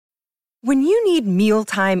When you need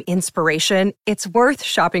mealtime inspiration, it's worth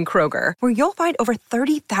shopping Kroger, where you'll find over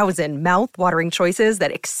 30,000 mouth-watering choices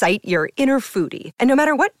that excite your inner foodie. And no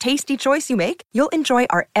matter what tasty choice you make, you'll enjoy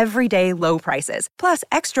our everyday low prices, plus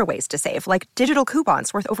extra ways to save, like digital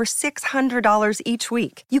coupons worth over $600 each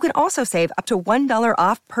week. You can also save up to $1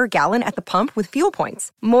 off per gallon at the pump with fuel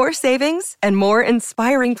points. More savings and more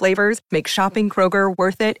inspiring flavors make shopping Kroger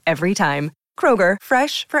worth it every time. Kroger,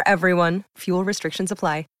 fresh for everyone. Fuel restrictions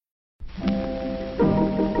apply.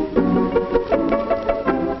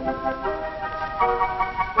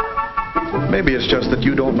 Maybe it's just that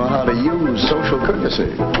you don't know how to use social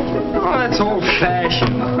courtesy. Oh, that's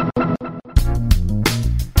old-fashioned.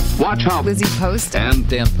 Watch how Lizzie Post and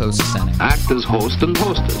Dan Post-Senning act as host and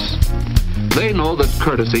hostess. They know that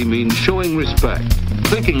courtesy means showing respect,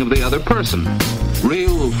 thinking of the other person,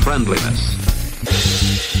 real friendliness.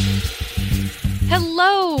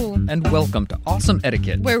 Hello! And welcome to Awesome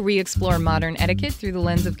Etiquette, where we explore modern etiquette through the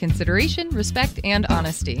lens of consideration, respect, and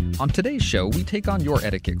honesty. On today's show, we take on your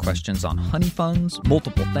etiquette questions on honey funds,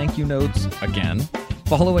 multiple thank you notes, again,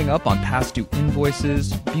 following up on past due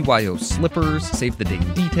invoices, BYO slippers, save the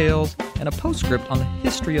date details, and a postscript on the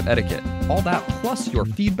history of etiquette. All that plus your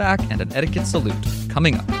feedback and an etiquette salute.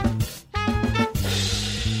 Coming up.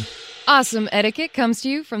 Awesome Etiquette comes to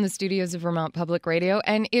you from the studios of Vermont Public Radio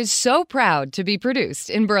and is so proud to be produced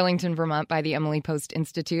in Burlington, Vermont by the Emily Post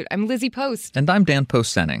Institute. I'm Lizzie Post. And I'm Dan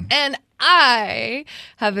Post-Senning. And I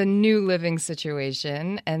have a new living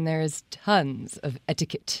situation, and there's tons of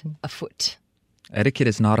etiquette afoot. Etiquette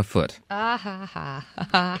is not afoot.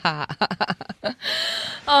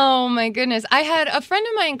 Oh, my goodness. I had a friend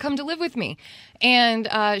of mine come to live with me, and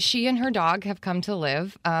she and her dog have come to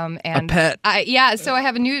live. And a pet. So I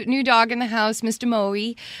have a new dog in the house, Mr.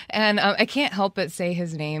 Moe, and I can't help but say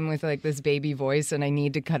his name with like this baby voice, and I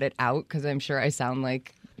need to cut it out because I'm sure I sound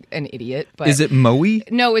like an idiot. But is it Moe?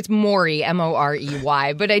 No, it's Maury,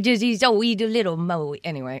 Morey. But he's a little Moe.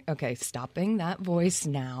 Anyway, okay, stopping that voice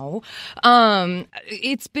now.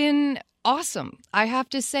 It's been awesome. I have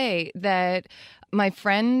to say that my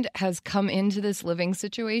friend has come into this living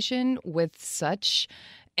situation with such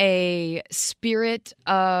a spirit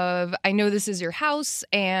of, I know this is your house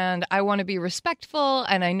and I want to be respectful,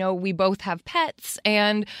 and I know we both have pets,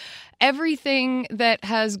 and everything that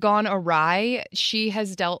has gone awry, she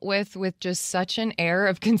has dealt with just such an air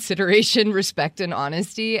of consideration, respect, and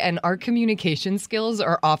honesty, and our communication skills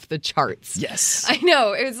are off the charts. Yes. I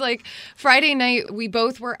know. It was like Friday night, we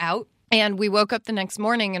both were out. And we woke up the next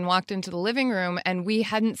morning and walked into the living room, and we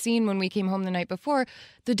hadn't seen when we came home the night before,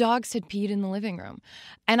 the dogs had peed in the living room.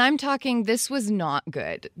 And I'm talking, this was not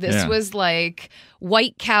good. This was like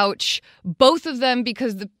white couch, both of them,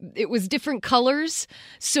 because it was different colors.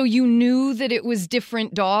 So you knew that it was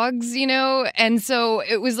different dogs, you know? And so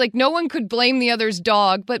it was like no one could blame the other's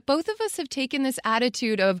dog. But both of us have taken this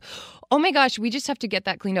attitude of, oh my gosh, we just have to get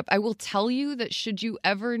that cleaned up. I will tell you that should you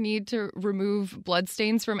ever need to remove blood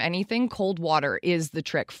stains from anything, cold water is the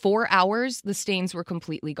trick. 4 hours, the stains were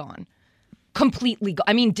completely gone. Completely gone.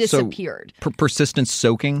 I mean, disappeared. So, persistent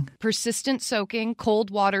soaking? Persistent soaking,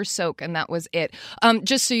 cold water soak, and that was it.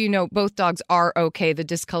 Just so you know, both dogs are okay. The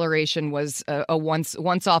discoloration was a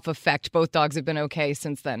once-off effect. Both dogs have been okay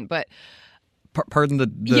since then, but Pardon the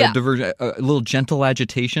diversion. A little gentle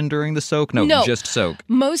agitation during the soak? No, just soak.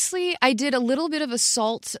 Mostly, I did a little bit of a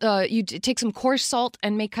salt. You take some coarse salt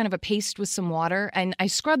and make kind of a paste with some water, and I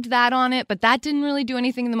scrubbed that on it, but that didn't really do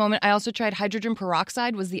anything in the moment. I also tried hydrogen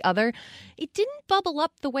peroxide was the other. It didn't bubble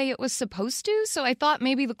up the way it was supposed to, so I thought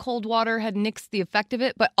maybe the cold water had nixed the effect of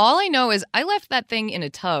it, but all I know is I left that thing in a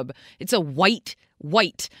tub. It's a white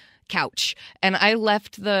couch, and I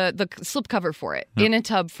left the slipcover for it in a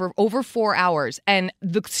tub for over 4 hours, and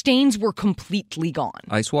the stains were completely gone.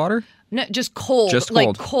 Ice water? No, just cold.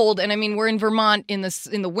 Cold. And I mean, we're in Vermont in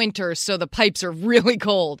the winter, so the pipes are really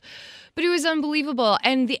cold. But it was unbelievable.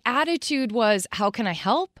 And the attitude was, how can I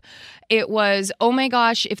help? It was, oh my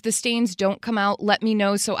gosh, if the stains don't come out, let me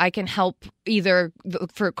know so I can help either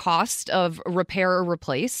for cost of repair or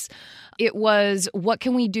replace. It was, what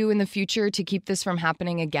can we do in the future to keep this from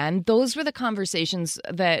happening again? Those were the conversations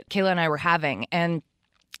that Kayla and I were having. And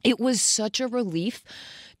it was such a relief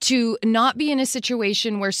to not be in a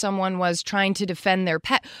situation where someone was trying to defend their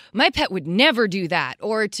pet. My pet would never do that.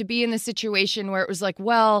 Or to be in the situation where it was like,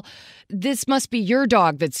 well, this must be your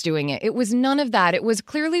dog that's doing it. It was none of that. It was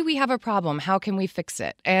clearly we have a problem. How can we fix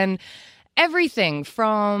it? And everything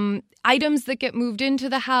from items that get moved into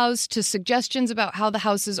the house to suggestions about how the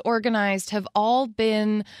house is organized have all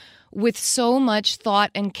been with so much thought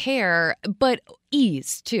and care. But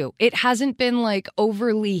ease, too. It hasn't been like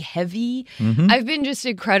overly heavy. I've been just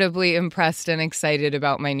incredibly impressed and excited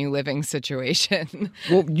about my new living situation.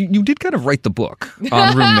 Well, you did kind of write the book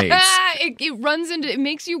on roommates. It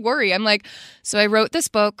makes you worry. I'm like, so I wrote this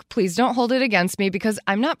book. Please don't hold it against me because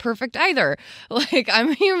I'm not perfect either. Like,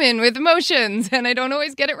 I'm human with emotions and I don't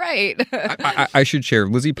always get it right. I should share.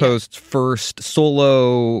 Lizzie Post's first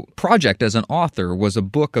solo project as an author was a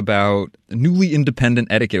book about newly independent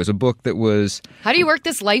etiquette. It was a book that was... How do you work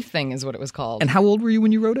this life thing is what it was called. And how old were you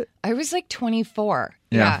when you wrote it? I was like 24.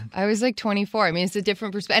 Yeah, I was like 24. I mean, it's a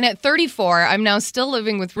different perspective. And at 34, I'm now still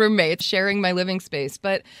living with roommates, sharing my living space.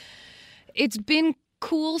 But it's been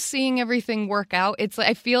cool seeing everything work out. It's like,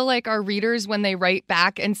 I feel like our readers, when they write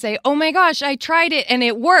back and say, oh my gosh, I tried it and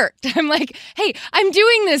it worked. I'm like, hey, I'm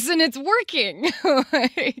doing this and it's working.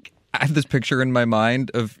 Like... I have this picture in my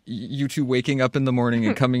mind of you two waking up in the morning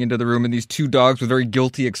and coming into the room and these two dogs with very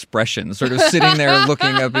guilty expressions sort of sitting there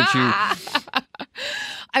looking up at you.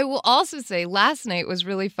 I will also say last night was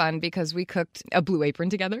really fun because we cooked a Blue Apron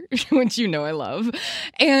together, which you know I love.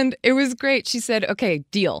 And it was great. She said, okay,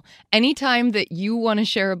 deal. Anytime that you want to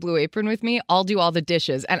share a Blue Apron with me, I'll do all the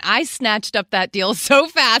dishes. And I snatched up that deal so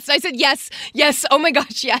fast. I said, yes, oh my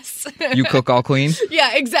gosh, yes. You cook all clean?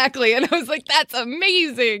 Yeah, exactly. And I was like, that's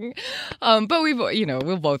amazing. But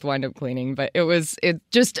we'll both wind up cleaning. But it's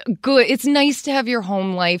just good. It's nice to have your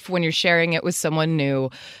home life when you're sharing it with someone new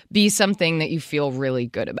be something that you feel really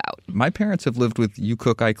good about. My parents have lived with You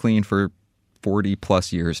Cook, I Clean for 40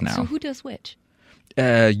 plus years now. So who does which?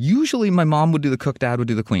 Usually my mom would do the cook, Dad would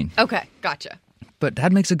do the clean. Okay, gotcha. But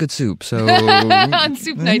Dad makes a good soup, so... On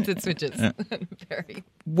soup nights it switches. Yeah. Very.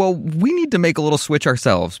 Well, we need to make a little switch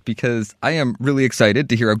ourselves because I am really excited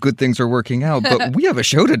to hear how good things are working out, but we have a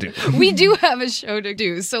show to do. We do have a show to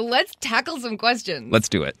do, so let's tackle some questions. Let's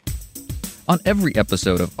do it. On every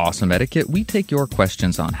episode of Awesome Etiquette, we take your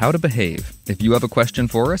questions on how to behave. If you have a question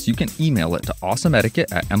for us, you can email it to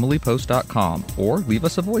awesomeetiquette@emilypost.com or leave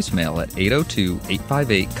us a voicemail at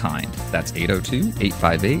 802-858-KIND. That's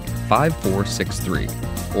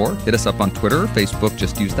 802-858-5463. Or hit us up on Twitter or Facebook.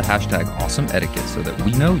 Just use the hashtag #AwesomeEtiquette so that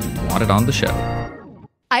we know you want it on the show.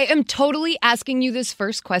 I am totally asking you this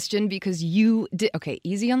first question because you did. Okay,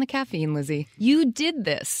 easy on the caffeine, Lizzie. You did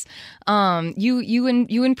this. You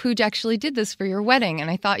and Pooj actually did this for your wedding, and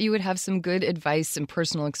I thought you would have some good advice and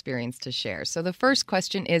personal experience to share. So the first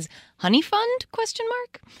question is Honey Fund? ?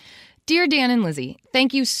 Dear Dan and Lizzie,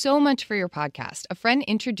 thank you so much for your podcast. A friend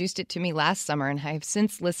introduced it to me last summer, and I have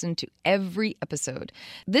since listened to every episode.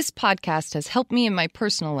 This podcast has helped me in my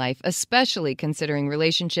personal life, especially considering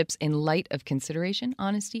relationships in light of consideration,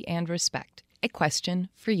 honesty, and respect. A question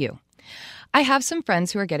for you. I have some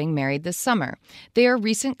friends who are getting married this summer. They are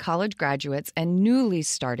recent college graduates and newly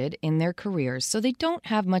started in their careers, so they don't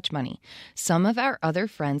have much money. Some of our other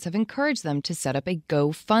friends have encouraged them to set up a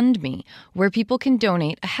GoFundMe, where people can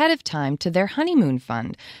donate ahead of time to their honeymoon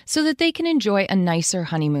fund so that they can enjoy a nicer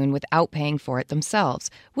honeymoon without paying for it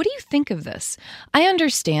themselves. What do you think of this? I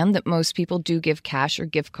understand that most people do give cash or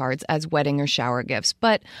gift cards as wedding or shower gifts,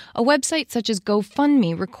 but a website such as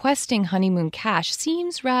GoFundMe requesting honeymoon cash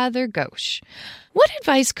seems rather gauche. What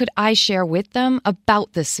advice could I share with them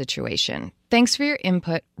about this situation? Thanks for your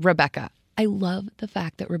input, Rebecca. I love the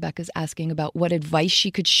fact that Rebecca's asking about what advice she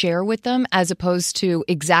could share with them as opposed to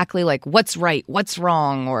exactly like what's right, what's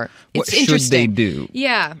wrong, or it's what should they do?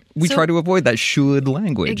 Yeah. We try to avoid that should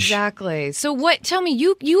language. Exactly. So tell me,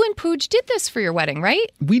 you and Pooj did this for your wedding,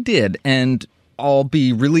 right? We did, and I'll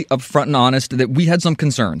be really upfront and honest that we had some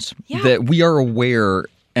concerns, that we are aware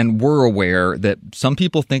and we're aware that some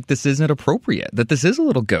people think this isn't appropriate, that this is a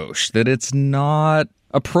little gauche, that it's not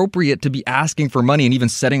appropriate to be asking for money and even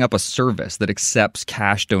setting up a service that accepts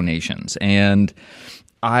cash donations. And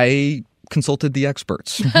I consulted the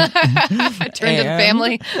experts. Turned to the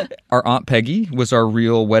family. Our Aunt Peggy was our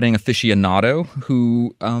real wedding aficionado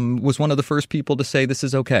who was one of the first people to say this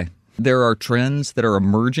is okay. There are trends that are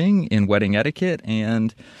emerging in wedding etiquette,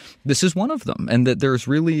 and this is one of them, and that there's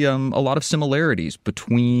really a lot of similarities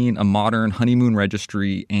between a modern honeymoon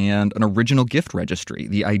registry and an original gift registry.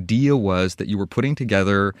 The idea was that you were putting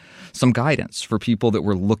together some guidance for people that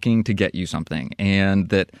were looking to get you something, and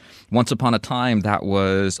that once upon a time that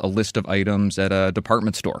was a list of items at a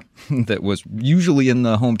department store that was usually in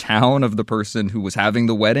the hometown of the person who was having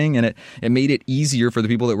the wedding, and it made it easier for the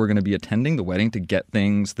people that were going to be attending the wedding to get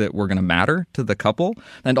things that were going to matter to the couple,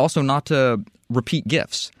 and also not to repeat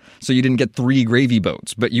gifts. So you didn't get 3 gravy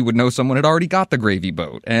boats, but you would know someone had already got the gravy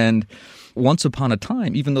boat. And once upon a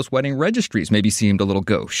time, even those wedding registries maybe seemed a little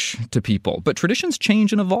gauche to people. But traditions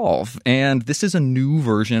change and evolve, and this is a new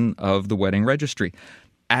version of the wedding registry.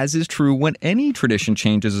 as is true when any tradition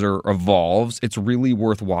changes or evolves, it's really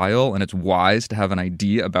worthwhile and it's wise to have an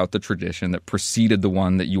idea about the tradition that preceded the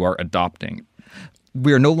one that you are adopting.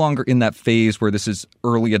 We are no longer in that phase where this is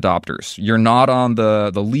early adopters. You're not on the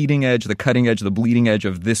leading edge, the cutting edge, the bleeding edge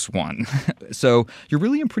of this one. So you're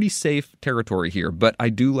really in pretty safe territory here. But I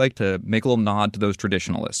do like to make a little nod to those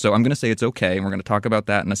traditionalists. So I'm going to say it's okay, and we're going to talk about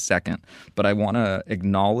that in a second. But I want to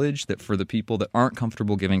acknowledge that for the people that aren't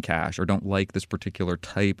comfortable giving cash or don't like this particular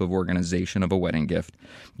type of organization of a wedding gift,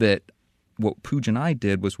 that what Pooj and I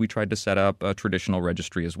did was we tried to set up a traditional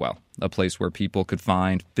registry as well, a place where people could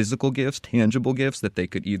find physical gifts, tangible gifts that they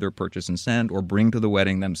could either purchase and send or bring to the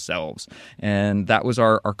wedding themselves. And that was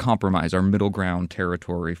our compromise, our middle ground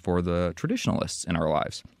territory for the traditionalists in our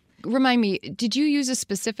lives. Remind me, did you use a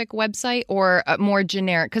specific website or a more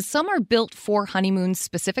generic? Because some are built for honeymoons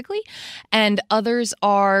specifically, and others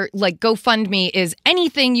are like GoFundMe is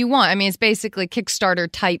anything you want. I mean, it's basically Kickstarter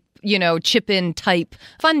type, chip-in type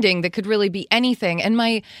funding that could really be anything. And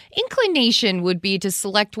my inclination would be to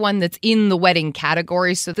select one that's in the wedding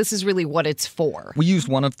category. So this is really what it's for. We used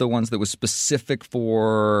one of the ones that was specific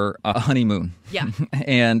for a honeymoon. Yeah.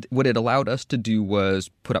 And what it allowed us to do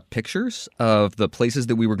was put up pictures of the places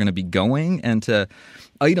that we were going to be going and to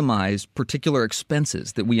itemize particular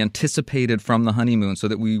expenses that we anticipated from the honeymoon so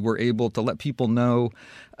that we were able to let people know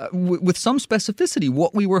with some specificity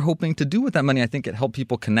what we were hoping to do with that money. I think it helped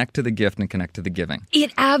people connect to the gift and connect to the giving.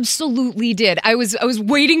 It absolutely did. I was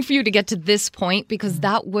waiting for you to get to this point because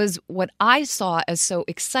that was what I saw as so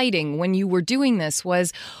exciting when you were doing this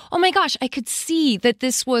was, oh my gosh, I could see that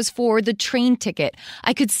this was for the train ticket.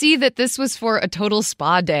 I could see that this was for a total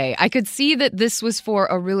spa day. I could see that this was for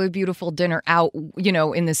a really beautiful dinner out,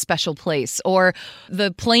 in this special place, or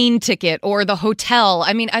the plane ticket or the hotel.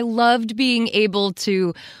 I mean, I loved being able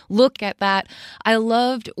to look at that. I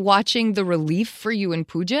loved watching the relief for you and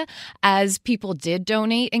Pooja as people did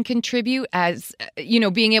donate and contribute, as,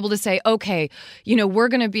 being able to say, okay, we're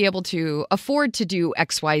going to be able to afford to do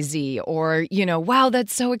XYZ, or, wow,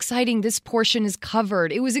 that's so exciting. This portion is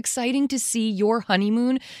covered. It was exciting to see your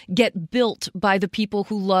honeymoon get built by the people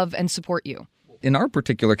who love and support you. In our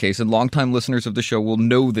particular case, and longtime listeners of the show will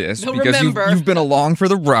know this because you've been along for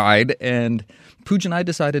the ride, and Pooj and I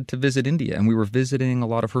decided to visit India, and we were visiting a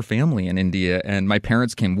lot of her family in India, and my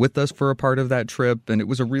parents came with us for a part of that trip, and it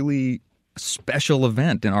was a really special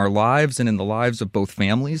event in our lives and in the lives of both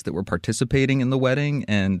families that were participating in the wedding,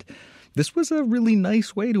 and this was a really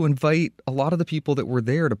nice way to invite a lot of the people that were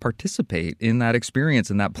there to participate in that experience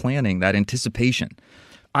and that planning, that anticipation.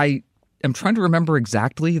 I'm trying to remember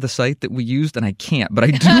exactly the site that we used, and I can't, but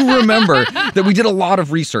I do remember that we did a lot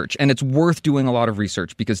of research, and it's worth doing a lot of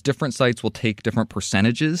research because different sites will take different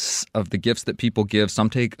percentages of the gifts that people give.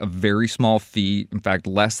 Some take a very small fee, in fact,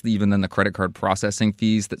 less even than the credit card processing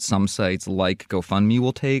fees that some sites like GoFundMe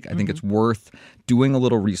will take. I think it's worth doing a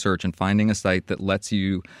little research and finding a site that lets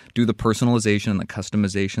you do the personalization and the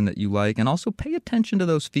customization that you like, and also pay attention to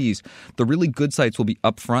those fees. The really good sites will be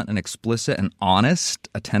upfront and explicit and honest,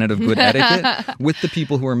 a tenet of good etiquette, with the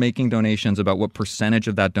people who are making donations about what percentage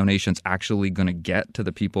of that donation's actually going to get to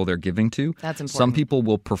the people they're giving to. That's important. Some people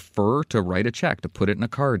will prefer to write a check, to put it in a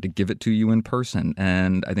card, to give it to you in person,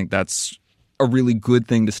 and I think that's a really good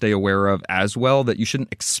thing to stay aware of as well, that you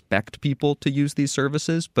shouldn't expect people to use these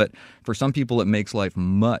services, but for some people it makes life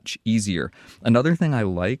much easier. Another thing I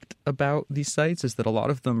liked about these sites is that a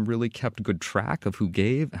lot of them really kept good track of who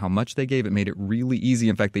gave, how much they gave. It made it really easy.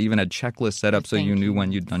 In fact, they even had checklists set up so you knew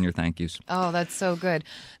when you'd done your thank yous. Oh, that's so good.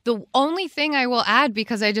 The only thing I will add,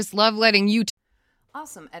 because I just love letting you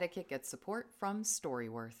Awesome Etiquette gets support from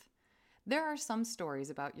Storyworth. There are some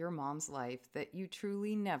stories about your mom's life that you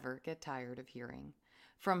truly never get tired of hearing.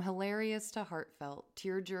 From hilarious to heartfelt,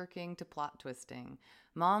 tear-jerking to plot-twisting,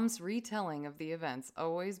 Mom's retelling of the events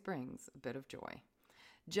always brings a bit of joy.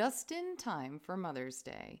 Just in time for Mother's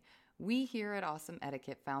Day, we here at Awesome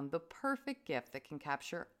Etiquette found the perfect gift that can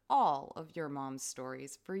capture all of your mom's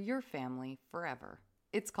stories for your family forever.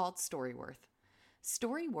 It's called Storyworth.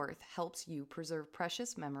 Storyworth helps you preserve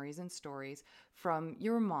precious memories and stories from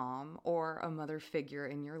your mom or a mother figure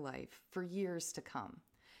in your life for years to come.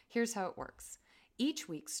 Here's how it works. Each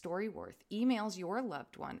week, Storyworth emails your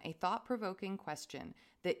loved one a thought-provoking question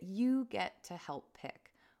that you get to help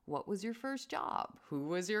pick. What was your first job? Who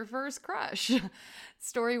was your first crush?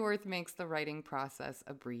 Storyworth makes the writing process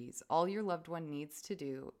a breeze. All your loved one needs to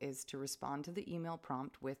do is to respond to the email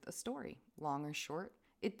prompt with a story. Long or short,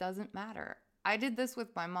 it doesn't matter. I did this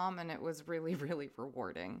with my mom, and it was really, really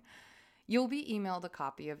rewarding. You'll be emailed a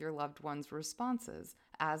copy of your loved one's responses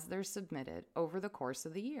as they're submitted over the course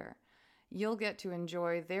of the year. You'll get to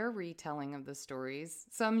enjoy their retelling of the stories.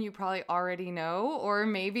 Some you probably already know, or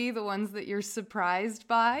maybe the ones that you're surprised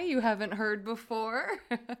by you haven't heard before.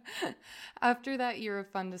 After that year of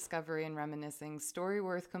fun discovery and reminiscing,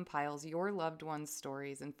 Storyworth compiles your loved ones'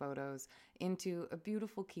 stories and photos into a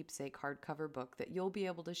beautiful keepsake hardcover book that you'll be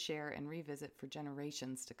able to share and revisit for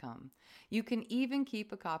generations to come. You can even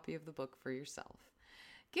keep a copy of the book for yourself.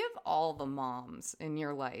 Give all the moms in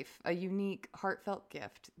your life a unique, heartfelt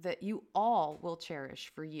gift that you all will cherish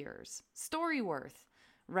for years. Storyworth.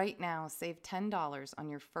 Right now, save $10 on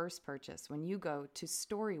your first purchase when you go to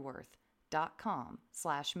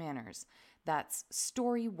storyworth.com/manners. That's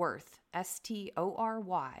Storyworth,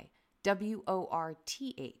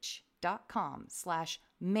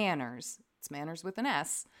 STORYWORTH.com/manners. It's manners with an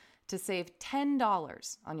S, to save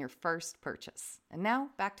 $10 on your first purchase. And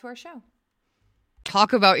now, back to our show.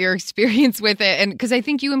 Talk about your experience with it, and because I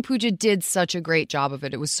think you and Pooja did such a great job of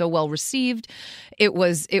it. It was so well received. It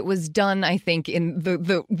was done, I think, in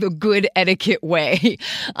the good etiquette way.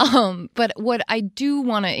 But what I do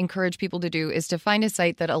want to encourage people to do is to find a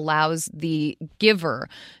site that allows the giver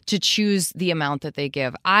to choose the amount that they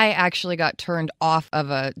give. I actually got turned off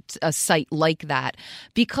of a site like that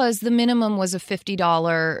because the minimum was a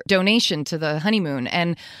 $50 donation to the honeymoon,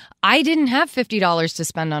 and I didn't have $50 to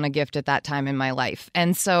spend on a gift at that time in my life.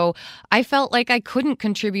 And so I felt like I couldn't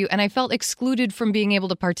contribute, and I felt excluded from being able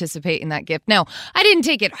to participate in that gift. Now, I didn't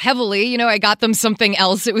take it heavily. You know, I got them something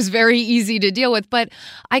else. It was very easy to deal with, but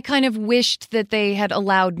I kind of wished that they had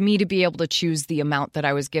allowed me to be able to choose the amount that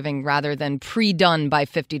I was giving rather than pre-done by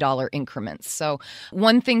 $50 increments. So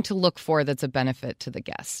one thing to look for that's a benefit to the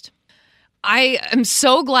guest. I am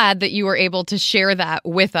so glad that you were able to share that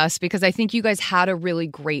with us because I think you guys had a really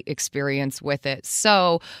great experience with it.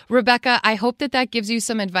 So, Rebecca, I hope that that gives you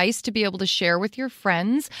some advice to be able to share with your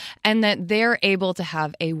friends and that they're able to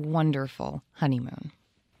have a wonderful honeymoon.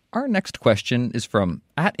 Our next question is from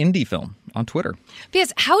 @IndieFilm on Twitter.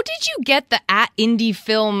 Yes, how did you get the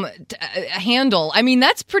 @IndieFilm handle? I mean,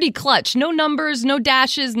 that's pretty clutch. No numbers, no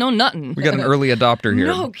dashes, no nothing. We got an early adopter here.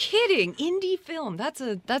 No kidding. IndieFilm.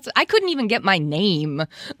 That's I couldn't even get my name.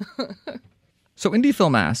 So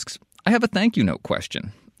IndieFilm asks, I have a thank you note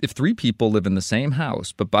question. If 3 people live in the same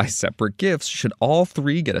house but buy separate gifts, should all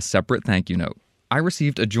 3 get a separate thank you note? I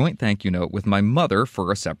received a joint thank you note with my mother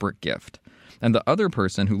for a separate gift, and the other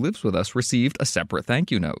person who lives with us received a separate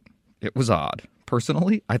thank you note. It was odd.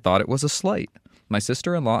 Personally, I thought it was a slight. My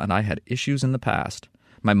sister-in-law and I had issues in the past.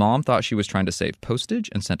 My mom thought she was trying to save postage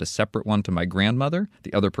and sent a separate one to my grandmother,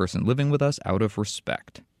 the other person living with us, out of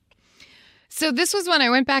respect. So this was when I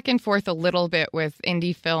went back and forth a little bit with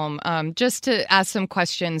IndieFilm just to ask some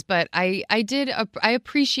questions. But I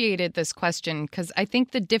appreciated this question because I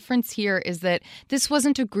think the difference here is that this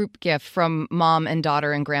wasn't a group gift from mom and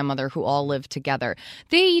daughter and grandmother who all live together.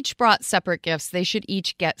 They each brought separate gifts. They should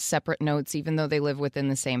each get separate notes, even though they live within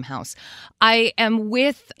the same house. I am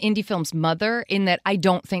with IndieFilm's mother in that I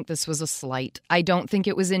don't think this was a slight. I don't think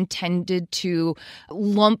it was intended to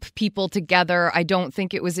lump people together. I don't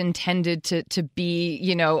think it was intended to be,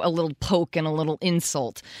 you know, a little poke and a little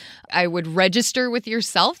insult. I would register with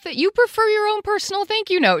yourself that you prefer your own personal thank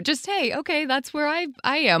you note. Just, hey, okay, that's where I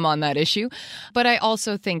am on that issue. But I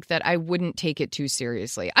also think that I wouldn't take it too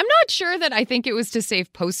seriously. I'm not sure that I think it was to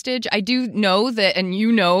save postage. I do know that, and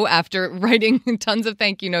you know, after writing tons of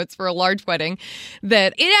thank you notes for a large wedding,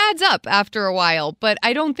 that it adds up after a while. But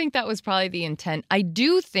I don't think that was probably the intent. I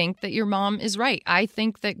do think that your mom is right. I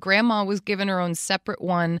think that grandma was given her own separate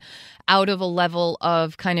one out of a level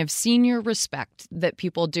of kind of senior respect that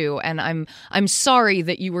people do. And I'm sorry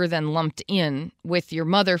that you were then lumped in with your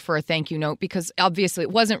mother for a thank you note because obviously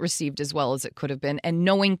it wasn't received as well as it could have been. And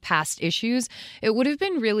knowing past issues, it would have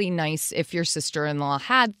been really nice if your sister-in-law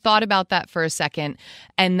had thought about that for a second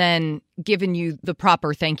and then given you the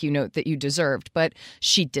proper thank you note that you deserved, but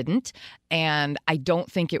she didn't. And I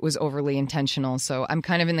don't think it was overly intentional. So I'm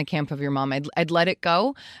kind of in the camp of your mom. I'd let it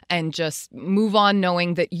go and just move on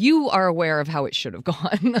knowing that you are aware of how it should have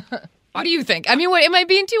gone. What do you think? I mean, am I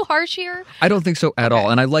being too harsh here? I don't think so at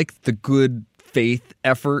all. And I like the good faith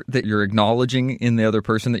effort that you're acknowledging in the other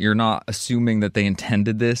person, that you're not assuming that they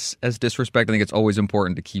intended this as disrespect. I think it's always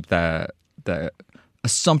important to keep that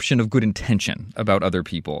assumption of good intention about other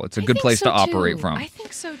people. It's a good place to operate from. I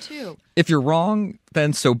think so too. If you're wrong,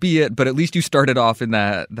 then so be it. But at least you started off in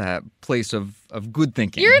that place of good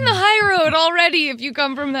thinking. You're in the high road already if you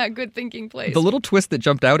come from that good thinking place. The little twist that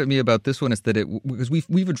jumped out at me about this one is that because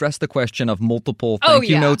we've addressed the question of multiple thank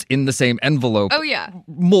you notes in the same envelope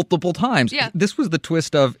multiple times. Yeah. This was the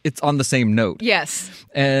twist of it's on the same note. Yes.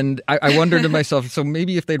 And I wondered to myself, so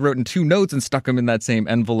maybe if they'd written 2 notes and stuck them in that same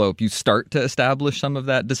envelope, you start to establish some of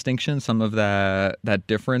that distinction, some of that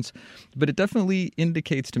difference. But it definitely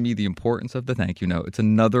indicates to me the importance of the thank you note. It's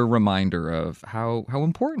another reminder of how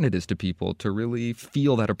important it is to people to really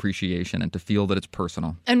feel that appreciation and to feel that it's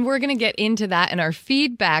personal. And we're going to get into that in our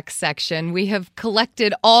feedback section. We have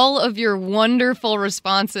collected all of your wonderful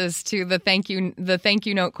responses to the thank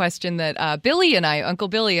you note question that Uncle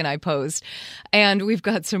Billy and I posed. And we've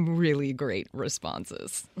got some really great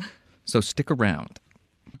responses. So stick around.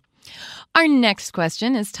 Our next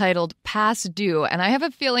question is titled Past Due, and I have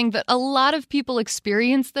a feeling that a lot of people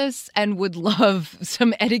experience this and would love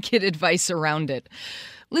some etiquette advice around it.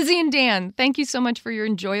 Lizzie and Dan, thank you so much for your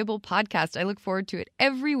enjoyable podcast. I look forward to it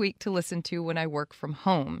every week to listen to when I work from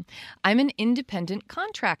home. I'm an independent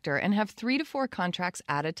contractor and have 3 to 4 contracts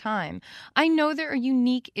at a time. I know there are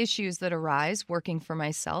unique issues that arise working for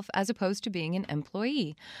myself as opposed to being an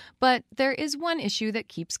employee, but there is one issue that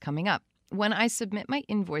keeps coming up. When I submit my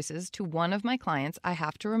invoices to one of my clients, I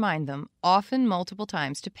have to remind them, often multiple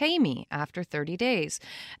times, to pay me after 30 days.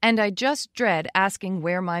 And I just dread asking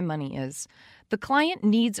where my money is. The client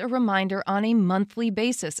needs a reminder on a monthly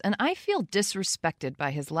basis, and I feel disrespected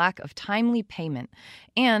by his lack of timely payment.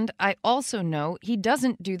 And I also know he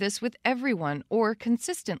doesn't do this with everyone or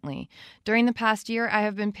consistently. During the past year, I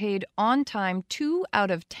have been paid on time 2 out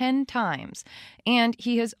of 10 times, and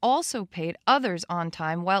he has also paid others on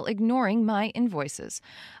time while ignoring my invoices.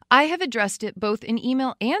 I have addressed it both in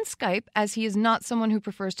email and Skype, as he is not someone who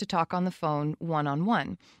prefers to talk on the phone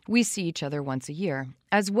one-on-one. We see each other once a year,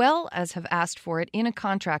 as well as have asked for it in a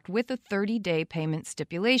contract with a 30-day payment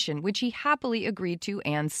stipulation, which he happily agreed to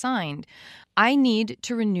and signed. I need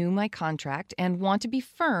to renew my contract and want to be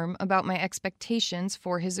firm about my expectations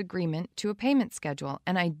for his agreement to a payment schedule,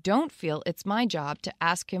 and I don't feel it's my job to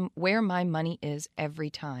ask him where my money is every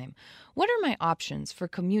time. What are my options for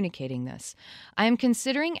communicating this? I am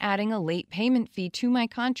considering adding a late payment fee to my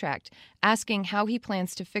contract, asking how he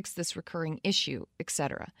plans to fix this recurring issue,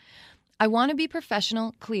 etc. I want to be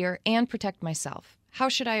professional, clear, and protect myself. How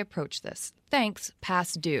should I approach this? Thanks,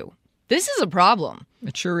 Past Due. This is a problem.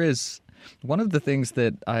 It sure is. One of the things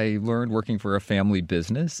that I learned working for a family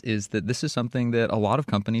business is that this is something that a lot of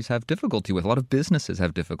companies have difficulty with, a lot of businesses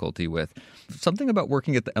have difficulty with. Something about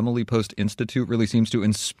working at the Emily Post Institute really seems to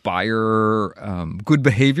inspire good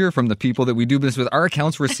behavior from the people that we do business with. Our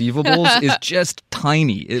accounts receivables is just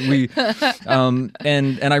tiny. And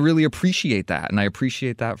I really appreciate that. And I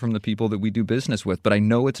appreciate that from the people that we do business with. But I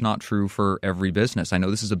know it's not true for every business. I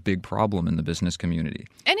know this is a big problem in the business community.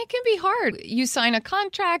 And it can be hard. You sign a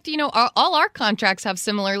contract, all our contracts have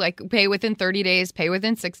similar, like pay within 30 days, pay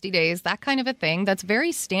within 60 days, that kind of a thing. That's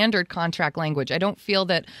very standard contract language. I don't feel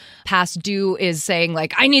that Past Due is saying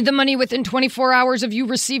like, I need the money within 24 hours of you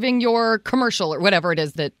receiving your commercial or whatever it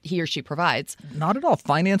is that he or she provides. Not at all.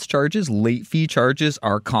 Finance charges, late fee charges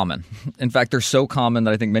are common. In fact, they're so common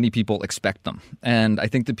that I think many people expect them. And I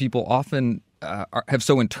think that people often have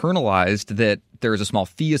so internalized that there is a small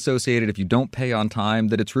fee associated if you don't pay on time,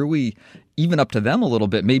 that it's really even up to them a little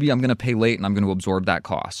bit. Maybe I'm going to pay late and I'm going to absorb that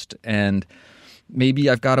cost. And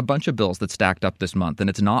maybe I've got a bunch of bills that stacked up this month and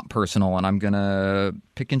it's not personal, and I'm going to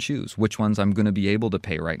pick and choose which ones I'm going to be able to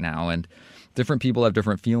pay right now. And different people have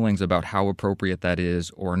different feelings about how appropriate that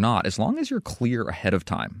is or not. As long as you're clear ahead of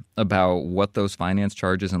time about what those finance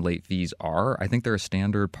charges and late fees are, I think they're a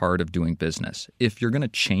standard part of doing business. If you're going to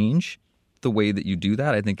change the way that you do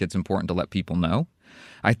that, I think it's important to let people know.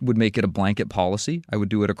 I would make it a blanket policy. I would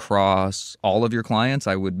do it across all of your clients.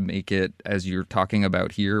 I would make it, as you're talking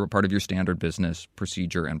about here, a part of your standard business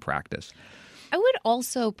procedure and practice. I would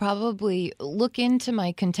also probably look into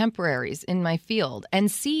my contemporaries in my field and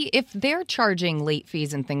see if they're charging late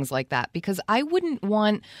fees and things like that, because I wouldn't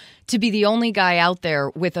want to be the only guy out there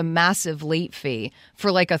with a massive late fee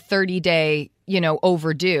for like a 30-day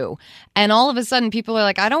overdue. And all of a sudden people are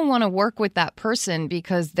like, I don't want to work with that person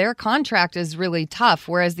because their contract is really tough,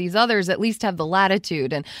 whereas these others at least have the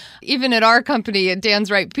latitude. And even at our company, Dan's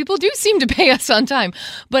right, people do seem to pay us on time.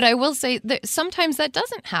 But I will say that sometimes that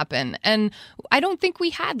doesn't happen. And I don't think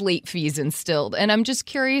we had late fees instilled. And I'm just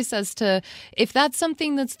curious as to if that's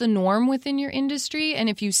something that's the norm within your industry. And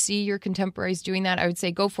if you see your contemporaries doing that, I would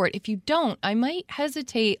say go for it. If you don't, I might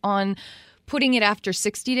hesitate on putting it after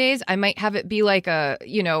 60 days. I might have it be like a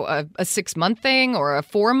 6-month thing or a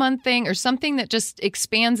 4-month thing or something that just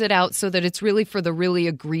expands it out so that it's really for the really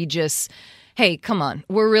egregious, hey, come on,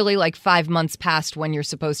 we're really like 5 months past when you're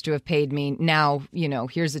supposed to have paid me. Now,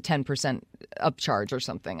 here's a 10% upcharge or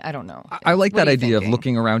something. I don't know. I like that idea of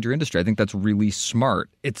looking around your industry. I think that's really smart.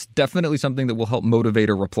 It's definitely something that will help motivate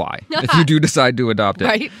a reply if you do decide to adopt it.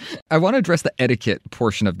 Right. I want to address the etiquette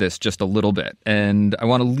portion of this just a little bit. And I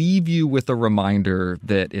want to leave you with a reminder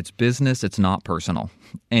that it's business, it's not personal.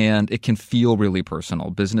 And it can feel really personal.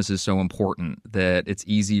 Business is so important that it's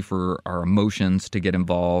easy for our emotions to get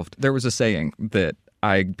involved. There was a saying that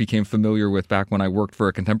I became familiar with back when I worked for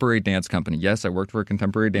a contemporary dance company. Yes, I worked for a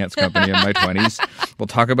contemporary dance company in my 20s. We'll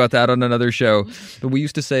talk about that on another show. But we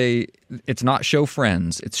used to say, it's not show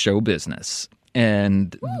friends, it's show business.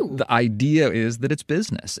 And the idea is that it's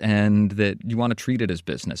business and that you want to treat it as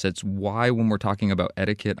business. It's why when we're talking about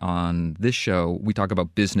etiquette on this show, we talk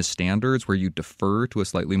about business standards where you defer to a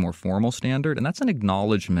slightly more formal standard. And that's an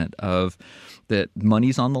acknowledgement of that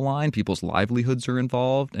money's on the line, people's livelihoods are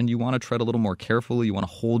involved, and you want to tread a little more carefully. You want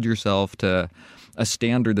to hold yourself to a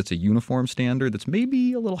standard that's a uniform standard that's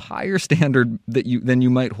maybe a little higher standard than you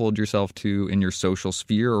might hold yourself to in your social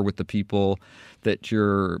sphere or with the people that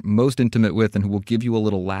you're most intimate with and who will give you a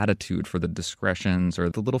little latitude for the discretions or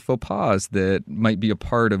the little faux pas that might be a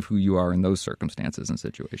part of who you are in those circumstances and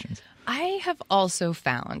situations. I have also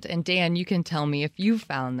found, and Dan, you can tell me if you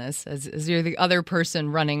found this as you're the other person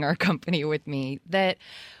running our company with me, that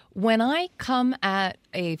when I come at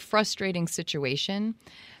a frustrating situation,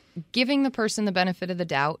 giving the person the benefit of the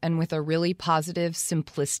doubt and with a really positive,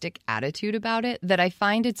 simplistic attitude about it, that I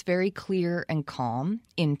find it's very clear and calm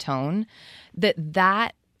in tone,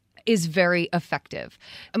 that is very effective.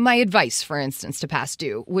 My advice, for instance, to past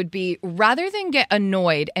due would be rather than get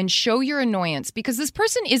annoyed and show your annoyance because this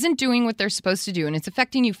person isn't doing what they're supposed to do and it's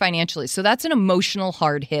affecting you financially. So that's an emotional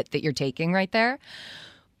hard hit that you're taking right there.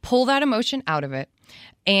 Pull that emotion out of it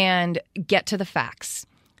and get to the facts.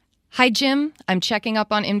 Hi, Jim. I'm checking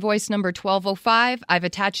up on invoice number 1205. I've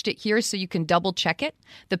attached it here so you can double check it.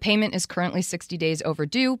 The payment is currently 60 days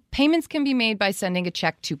overdue. Payments can be made by sending a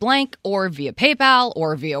check to blank or via PayPal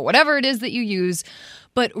or via whatever it is that you use.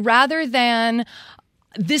 But rather than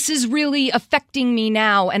this is really affecting me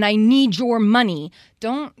now and I need your money,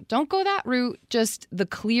 don't go that route. Just the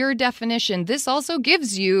clear definition. This also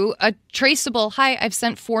gives you a traceable, hi, I've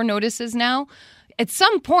sent 4 notices now. At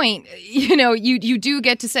some point, you do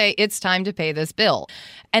get to say it's time to pay this bill.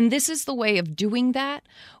 And this is the way of doing that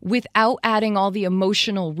without adding all the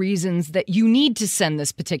emotional reasons that you need to send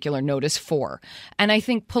this particular notice for. And I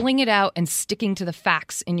think pulling it out and sticking to the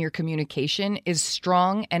facts in your communication is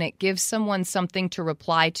strong, and it gives someone something to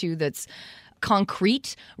reply to that's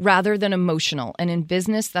concrete rather than emotional. And in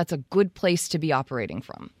business, that's a good place to be operating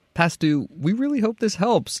from. Past due, we really hope this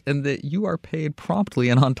helps and that you are paid promptly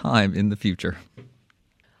and on time in the future.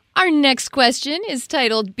 Our next question is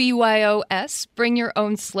titled BYOS, Bring Your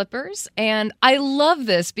Own Slippers. And I love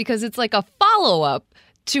this because it's like a follow-up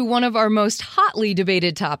to one of our most hotly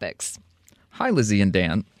debated topics. Hi, Lizzie and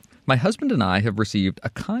Dan. My husband and I have received a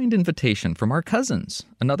kind invitation from our cousins,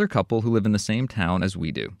 another couple who live in the same town as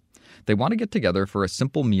we do. They want to get together for a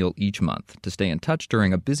simple meal each month to stay in touch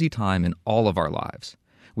during a busy time in all of our lives.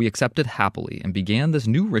 We accepted happily and began this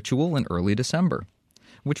new ritual in early December.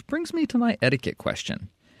 Which brings me to my etiquette question.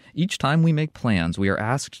 Each time we make plans, we are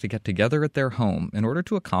asked to get together at their home in order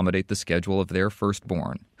to accommodate the schedule of their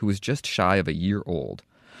firstborn, who is just shy of a year old.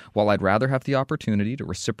 While I'd rather have the opportunity to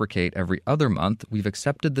reciprocate every other month, we've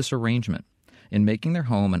accepted this arrangement. In making their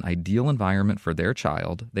home an ideal environment for their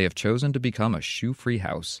child, they have chosen to become a shoe-free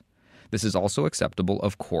house. This is also acceptable,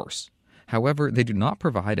 of course. However, they do not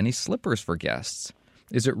provide any slippers for guests.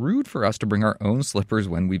 Is it rude for us to bring our own slippers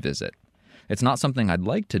when we visit? It's not something I'd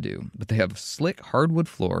like to do, but they have slick hardwood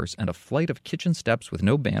floors and a flight of kitchen steps with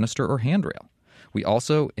no banister or handrail. We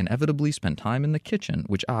also inevitably spend time in the kitchen,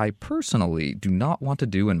 which I personally do not want to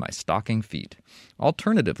do in my stocking feet.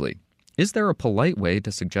 Alternatively, is there a polite way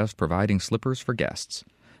to suggest providing slippers for guests?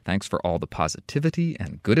 Thanks for all the positivity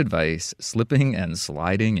and good advice, slipping and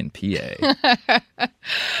sliding in PA.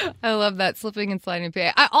 I love that, slipping and sliding in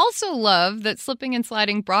PA. I also love that slipping and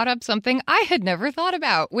sliding brought up something I had never thought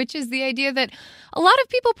about, which is the idea that a lot of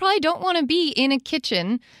people probably don't want to be in a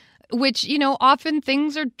kitchen which, often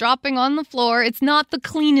things are dropping on the floor. It's not the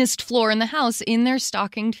cleanest floor in the house in their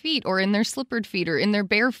stockinged feet or in their slippered feet or in their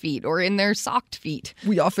bare feet or in their socked feet.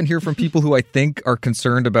 We often hear from people who I think are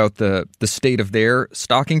concerned about the state of their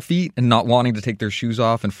stocking feet and not wanting to take their shoes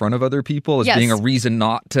off in front of other people as being a reason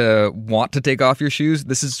not to want to take off your shoes.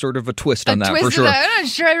 This is sort of a twist on that, for sure. I'm not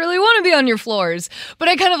sure I really want to be on your floors. But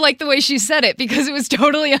I kind of like the way she said it because it was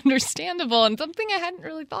totally understandable and something I hadn't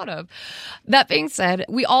really thought of. That being said,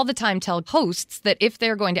 we all the time tell hosts that if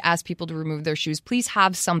they're going to ask people to remove their shoes, please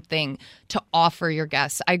have something to offer your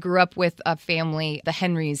guests. I grew up with a family, the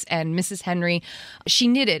Henrys, and Mrs. Henry, she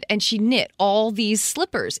knitted and she knit all these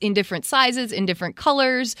slippers in different sizes, in different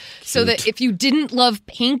colors, so that if you didn't love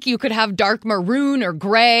pink, you could have dark maroon or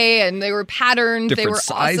gray, and they were patterned, they were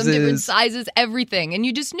awesome, different sizes, everything. And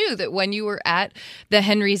you just knew that when you were at the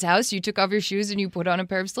Henry's house, you took off your shoes and you put on a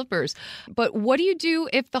pair of slippers. But what do you do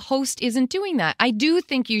if the host isn't doing that? I do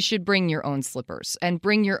think you should bring your own slippers and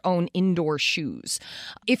bring your own indoor shoes.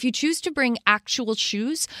 If you choose to bring actual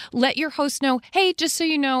shoes, let your host know, hey, just so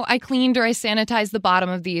you know, I cleaned or I sanitized the bottom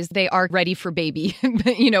of these. They are ready for baby,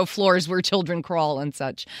 floors where children crawl and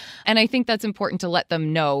such. And I think that's important to let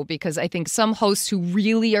them know, because I think some hosts who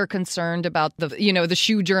really are concerned about the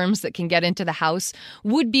shoe germs that can get into the house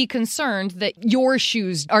would be concerned that your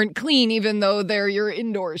shoes aren't clean, even though they're your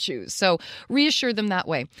indoor shoes. So reassure them that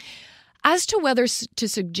way. As to whether to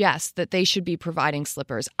suggest that they should be providing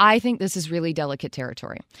slippers, I think this is really delicate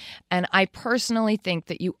territory. And I personally think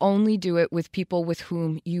that you only do it with people with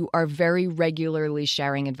whom you are very regularly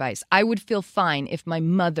sharing advice. I would feel fine if my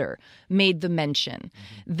mother made the mention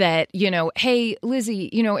that, hey,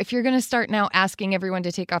 Lizzie, if you're going to start now asking everyone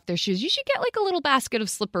to take off their shoes, you should get like a little basket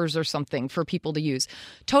of slippers or something for people to use.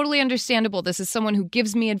 Totally understandable. This is someone who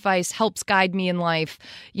gives me advice, helps guide me in life.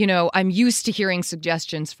 I'm used to hearing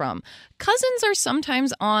suggestions from. Cousins are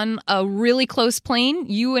sometimes on a really close plane.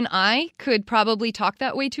 You and I could probably talk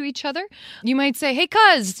that way to each other. You might say, hey,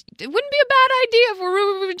 cuz, it wouldn't be a bad idea if we're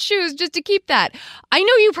removing shoes just to keep that. I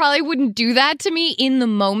know you probably wouldn't do that to me in the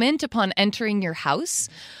moment upon entering your house.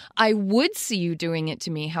 I would see you doing it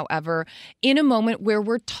to me, however, in a moment where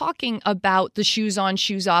we're talking about the shoes on,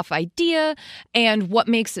 shoes off idea and what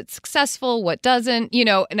makes it successful, what doesn't.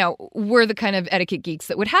 Now we're the kind of etiquette geeks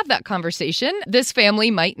that would have that conversation. This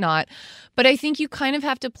family might not. But I think you kind of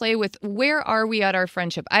have to play with, where are we at our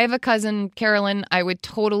friendship? I have a cousin, Carolyn. I would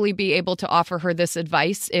totally be able to offer her this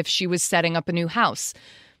advice if she was setting up a new house.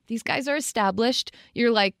 These guys are established.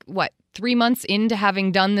 You're like, 3 months into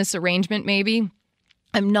having done this arrangement, maybe?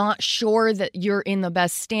 I'm not sure that you're in the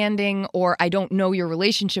best standing, or I don't know your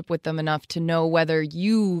relationship with them enough to know whether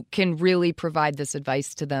you can really provide this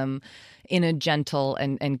advice to them in a gentle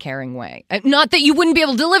and caring way. Not that you wouldn't be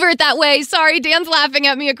able to deliver it that way. Sorry, Dan's laughing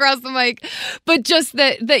at me across the mic. But just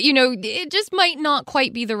that it just might not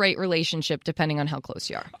quite be the right relationship depending on how close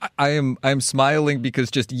you are. I'm smiling because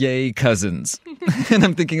just yay cousins. And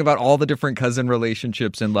I'm thinking about all the different cousin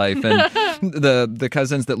relationships in life, and the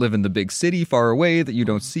cousins that live in the big city far away that you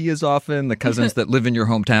don't see as often, the cousins that live in your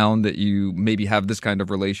hometown that you maybe have this kind of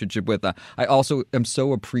relationship with. I also am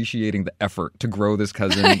so appreciating the effort to grow this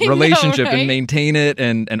cousin relationship. Right? And maintain it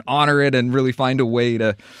and honor it and really find a way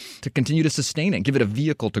to continue to sustain it, give it a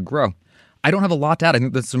vehicle to grow. I don't have a lot to add. I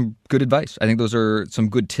think that's some good advice. I think those are some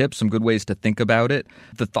good tips, some good ways to think about it.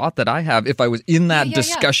 The thought that I have, if I was in that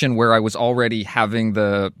discussion where I was already having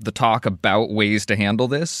the talk about ways to handle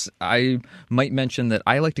this, I might mention that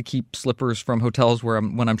I like to keep slippers from hotels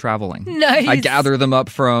when I'm traveling. Nice. I gather them up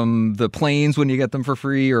from the planes when you get them for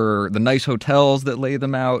free, or the nice hotels that lay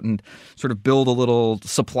them out, and sort of build a little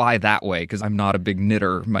supply that way, because I'm not a big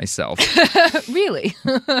knitter myself. Really?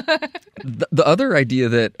 The other idea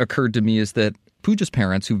that occurred to me is that Pooja's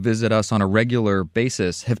parents, who visit us on a regular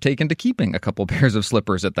basis, have taken to keeping a couple pairs of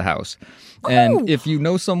slippers at the house. And if you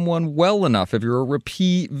know someone well enough, if you're a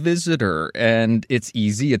repeat visitor and it's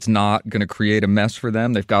easy, it's not going to create a mess for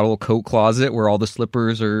them. They've got a little coat closet where all the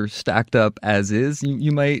slippers are stacked up as is.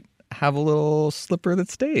 You might have a little slipper that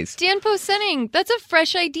stays. Dan Posenning, that's a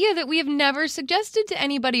fresh idea that we have never suggested to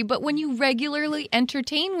anybody. But when you regularly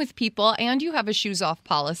entertain with people and you have a shoes off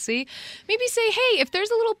policy, maybe say, hey, if there's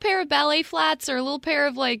a little pair of ballet flats or a little pair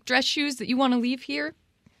of dress shoes that you want to leave here,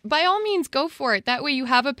 by all means, go for it. That way you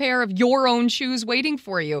have a pair of your own shoes waiting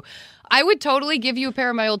for you. I would totally give you a pair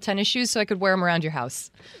of my old tennis shoes so I could wear them around your house.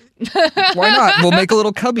 Why not? We'll make a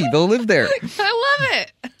little cubby. They'll live there. I love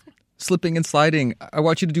it. Slipping and sliding, I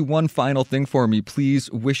want you to do one final thing for me. Please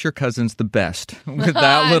wish your cousins the best with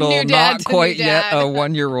that little not quite yet a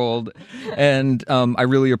 1-year-old. And I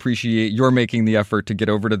really appreciate your making the effort to get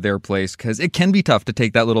over to their place because it can be tough to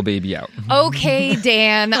take that little baby out. Okay,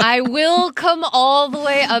 Dan, I will come all the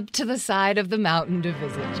way up to the side of the mountain to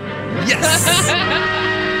visit you. Yes!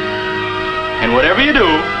 And whatever you do,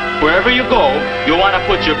 wherever you go, you want to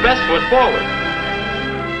put your best foot forward.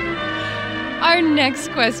 Our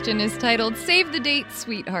next question is titled, Save the Date,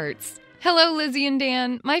 Sweethearts. Hello, Lizzie and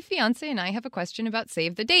Dan. My fiance and I have a question about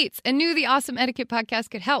Save the Dates and knew the Awesome Etiquette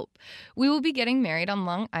podcast could help. We will be getting married on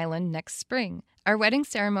Long Island next spring. Our wedding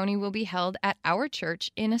ceremony will be held at our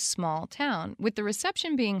church in a small town, with the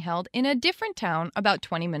reception being held in a different town about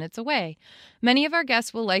 20 minutes away. Many of our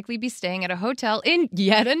guests will likely be staying at a hotel in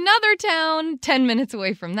yet another town 10 minutes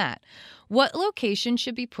away from that. What location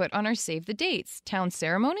should be put on our Save the Dates? Town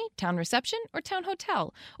ceremony, town reception, or town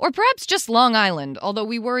hotel? Or perhaps just Long Island, although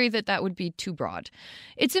we worry that that would be too broad.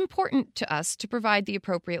 It's important to us to provide the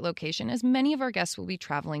appropriate location as many of our guests will be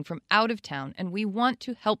traveling from out of town, and we want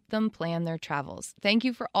to help them plan their travels. Thank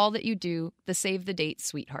you for all that you do, the Save the Date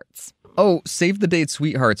Sweethearts. Oh, Save the Date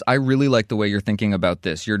Sweethearts. I really like the way you're thinking about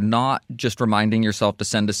this. You're not just reminding yourself to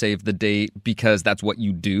send a Save the Date because that's what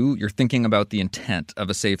you do. You're thinking about the intent of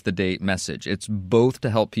a Save the Date message. It's both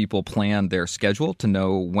to help people plan their schedule, to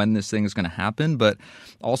know when this thing is going to happen, but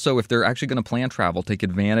also if they're actually going to plan travel, take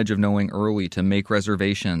advantage of knowing early to make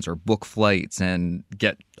reservations or book flights and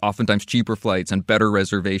get oftentimes cheaper flights and better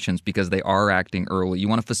reservations because they are acting early. You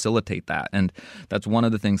want to facilitate that. And that's one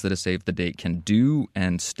of the things that a Save the Date can do.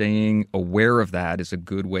 And staying aware of that is a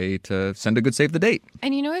good way to send a good Save the Date.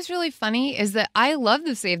 And you know what's really funny is that I love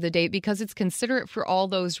the Save the Date because it's considerate for all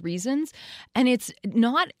those reasons. And it's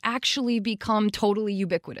not actually become totally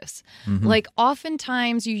ubiquitous. Mm-hmm. Like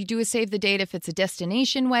oftentimes you do a Save the Date if it's a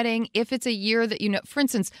destination wedding, if it's a year that, you know, for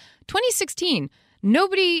instance, 2016,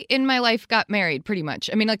 nobody in my life got married, pretty much.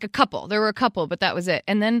 I mean, like a couple. There were a couple, but that was it.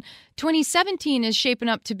 And then 2017 is shaping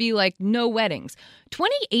up to be like no weddings.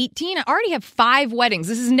 2018, I already have 5 weddings.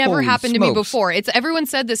 This has never happened to me before. Everyone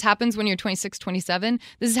said this happens when you're 26, 27.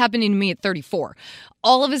 This is happening to me at 34.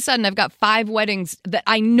 All of a sudden, I've got 5 weddings that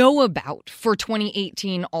I know about for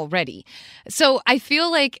 2018 already. So I feel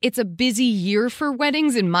like it's a busy year for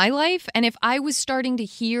weddings in my life. And if I was starting to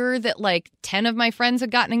hear that like 10 of my friends had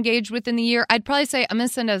gotten engaged within the year, I'd probably say, I'm going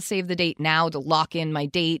to send out a Save the Date now to lock in my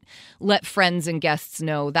date, let friends and guests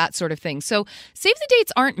know, that sort of thing. So Save the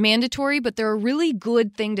Dates aren't mandatory, but they're a really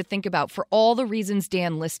good thing to think about for all the reasons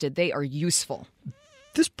Dan listed. They are useful.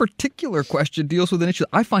 This particular question deals with an issue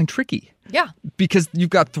I find tricky. Yeah. Because you've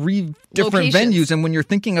got 3 different venues, and when you're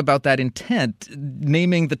thinking about that intent,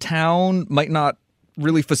 naming the town might not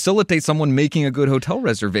really facilitate someone making a good hotel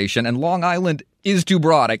reservation, and Long Island is too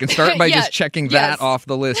broad. I can start by just checking that off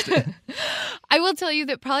the list. I will tell you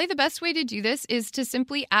that probably the best way to do this is to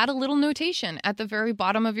simply add a little notation at the very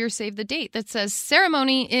bottom of your Save the Date that says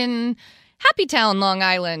ceremony in Happy Town, Long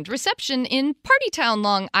Island, reception in Party Town,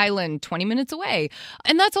 Long Island, 20 minutes away.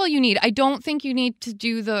 And that's all you need. I don't think you need to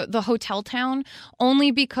do the hotel town, only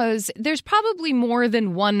because there's probably more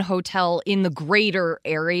than one hotel in the greater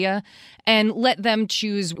area, and let them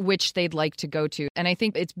choose which they'd like to go to. And I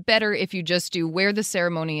think it's better if you just do where the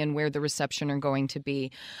ceremony and where the reception are going to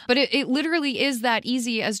be. But it literally is that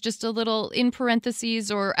easy as just a little in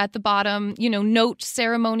parentheses or at the bottom, you know, note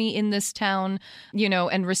ceremony in this town, you know,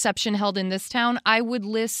 and reception held in this town. I would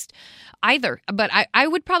list either, but I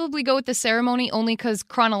would probably go with the ceremony only because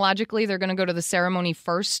chronologically they're going to go to the ceremony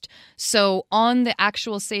first. So on the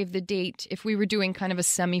actual Save the Date, if we were doing kind of a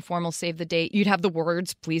semi-formal Save the Date, you'd have the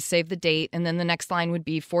words, please save the date, and then the next line would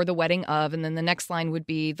be for the wedding of, and then the next line would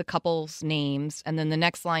be the couple's names, and then the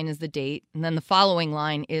next line is the date, and then the following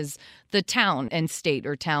line is the town and state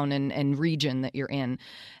or town and region that you're in.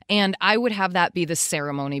 And I would have that be the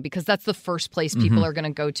ceremony because that's the first place people are going to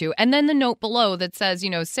go to. And then the note below that says, you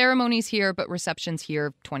know, ceremony's here, but reception's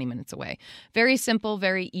here 20 minutes away. Very simple,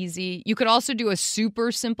 very easy. You could also do a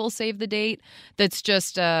super simple Save the Date that's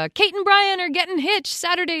just Kate and Brian are getting hitched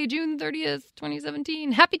Saturday, June 30th,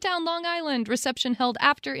 2017. Happy Town, Long Island. Reception held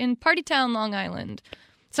after in Party Town, Long Island.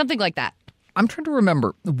 Something like that. I'm trying to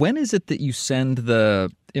remember, when is it that you send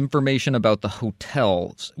the information about the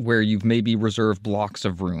hotels where you've maybe reserved blocks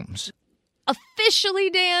of rooms? Officially,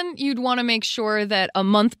 Dan, you'd want to make sure that a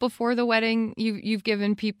month before the wedding, you've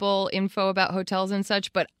given people info about hotels and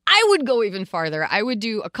such. But I would go even farther. I would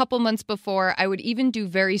do a couple months before. I would even do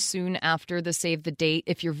very soon after the Save the Date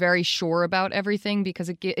if you're very sure about everything, because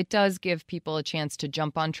it does give people a chance to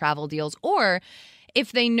jump on travel deals. Or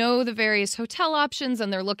if they know the various hotel options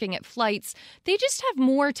and they're looking at flights, they just have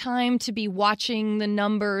more time to be watching the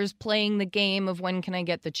numbers, playing the game of when can I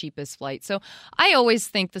get the cheapest flight. So I always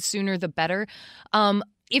think the sooner the better.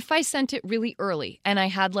 If I sent it really early and I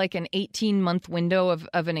had like an 18-month window of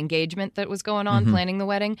an engagement that was going on, planning the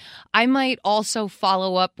wedding, I might also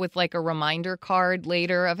follow up with like a reminder card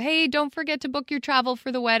later of, hey, don't forget to book your travel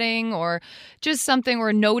for the wedding, or just something,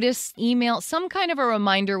 or a notice email, some kind of a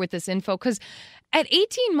reminder with this info. Because at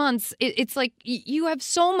 18 months, it's like you have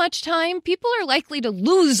so much time. People are likely to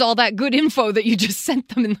lose all that good info that you just sent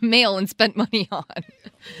them in the mail and spent money on.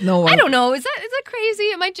 No, I don't know. Is that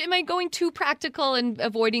crazy? Am I going too practical and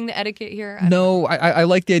avoiding the etiquette here? I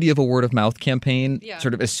like the idea of a word of mouth campaign. Yeah.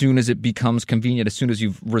 Sort of as soon as it becomes convenient, as soon as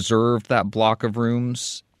you've reserved that block of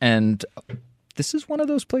rooms. And this is one of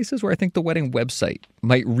those places where I think the wedding website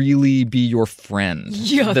might really be your friend.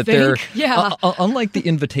 Unlike the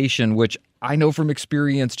invitation, which I know from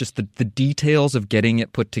experience, just the details of getting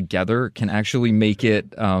it put together can actually make it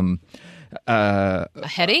a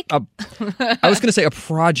headache? I was going to say a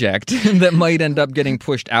project that might end up getting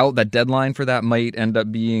pushed out. That deadline for that might end up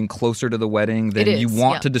being closer to the wedding than you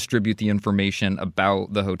want to distribute the information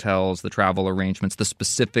about the hotels, the travel arrangements, the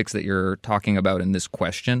specifics that you're talking about in this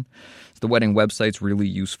question. The wedding website's really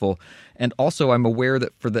useful. And also, I'm aware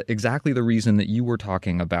that for exactly the reason that you were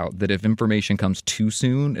talking about, that if information comes too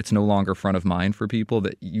soon, it's no longer front of mind for people,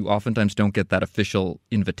 that you oftentimes don't get that official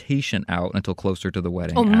invitation out until closer to the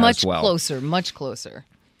wedding much closer.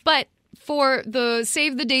 But for the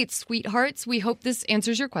Save the Date sweethearts, we hope this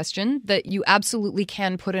answers your question, that you absolutely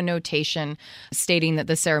can put a notation stating that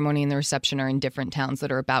the ceremony and the reception are in different towns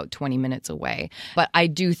that are about 20 minutes away. But I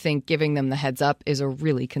do think giving them the heads up is a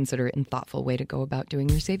really considerate and thoughtful way to go about doing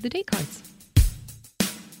your Save the Date cards.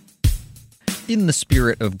 In the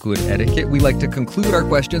spirit of good etiquette, we like to conclude our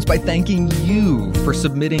questions by thanking you for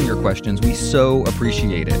submitting your questions. We so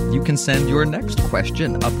appreciate it. You can send your next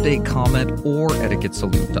question, update, comment, or etiquette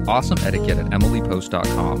salute to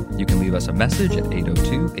awesomeetiquette@emilypost.com. You can leave us a message at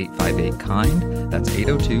 802-858-KIND. That's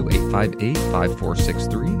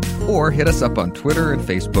 802-858-5463. Or hit us up on Twitter and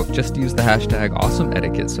Facebook. Just use the hashtag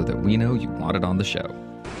awesomeetiquette so that we know you want it on the show.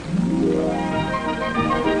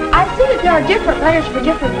 I see that there are different letters for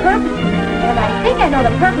different purposes, and I think I know the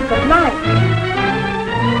purpose of mine.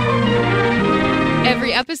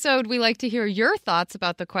 Every episode, we like to hear your thoughts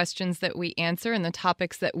about the questions that we answer and the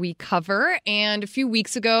topics that we cover. And a few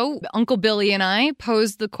weeks ago, Uncle Billy and I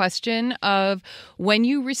posed the question of, when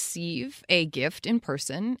you receive a gift in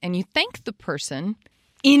person and you thank the person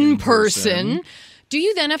in person, do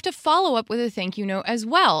you then have to follow up with a thank you note as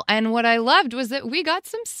well? And what I loved was that we got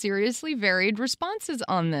some seriously varied responses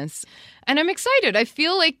on this. And I'm excited. I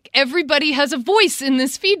feel like everybody has a voice in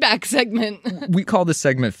this feedback segment. We call this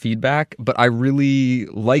segment feedback, but I really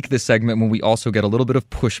like this segment when we also get a little bit of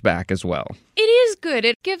pushback as well. It is good.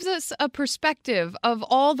 It gives us a perspective of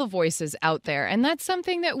all the voices out there. And that's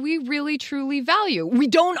something that we really, truly value. We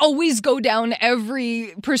don't always go down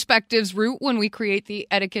every perspectives route when we create the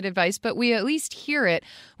etiquette advice, but we at least hear it.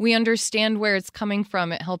 We understand where it's coming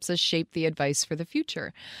from. It helps us shape the advice for the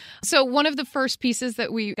future. So one of the first pieces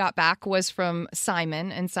that we got back was from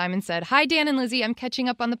Simon. And Simon said, "Hi, Dan and Lizzie. I'm catching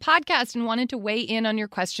up on the podcast and wanted to weigh in on your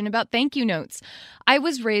question about thank you notes. I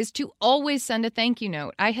was raised to always send a thank you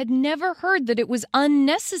note. I had never heard that it was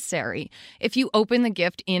unnecessary if you open the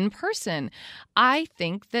gift in person. I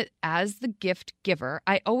think that as the gift giver,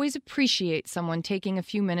 I always appreciate someone taking a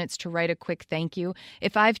few minutes to write a quick thank you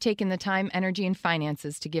if I've taken the time, energy, and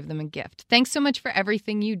finances to give them a gift. Thanks so much for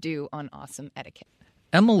everything you do on Awesome Etiquette."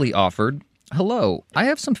 Emily offered, "Hello, I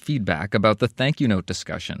have some feedback about the thank you note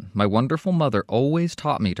discussion. My wonderful mother always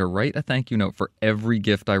taught me to write a thank you note for every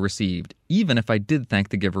gift I received, even if I did thank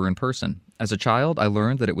the giver in person. As a child, I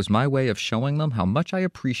learned that it was my way of showing them how much I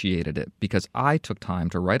appreciated it because I took time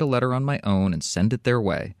to write a letter on my own and send it their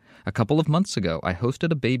way. A couple of months ago, I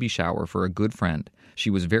hosted a baby shower for a good friend.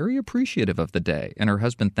 She was very appreciative of the day, and her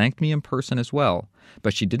husband thanked me in person as well.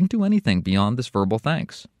 But she didn't do anything beyond this verbal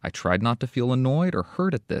thanks. I tried not to feel annoyed or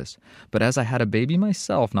hurt at this, but as I had a baby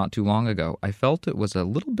myself not too long ago, I felt it was a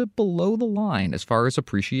little bit below the line as far as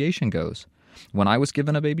appreciation goes. When I was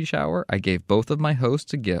given a baby shower, I gave both of my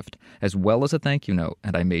hosts a gift, as well as a thank you note,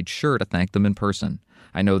 and I made sure to thank them in person.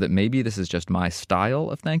 I know that maybe this is just my style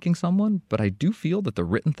of thanking someone, but I do feel that the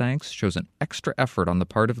written thanks shows an extra effort on the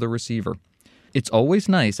part of the receiver. It's always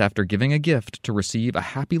nice after giving a gift to receive a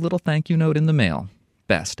happy little thank you note in the mail.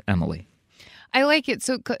 Best, Emily." I like it.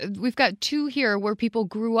 So we've got two here where people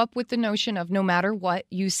grew up with the notion of no matter what,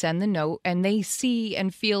 you send the note, and they see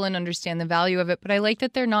and feel and understand the value of it. But I like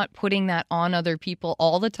that they're not putting that on other people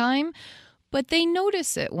all the time. but they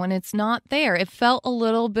notice it when it's not there. It felt a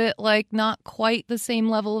little bit like not quite the same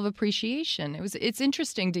level of appreciation. It's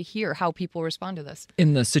interesting to hear how people respond to this.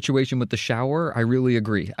 In the situation with the shower, I really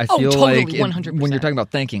agree. I feel totally, like 100%. When you're talking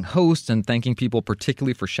about thanking hosts and thanking people,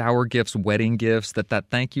 particularly for shower gifts, wedding gifts, that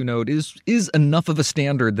thank you note is enough of a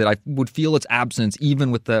standard that I would feel its absence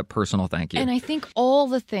even with the personal thank you. And I think all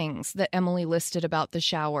the things that Emily listed about the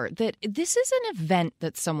shower, that this is an event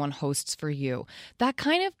that someone hosts for you. That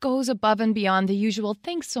kind of goes above and beyond the usual,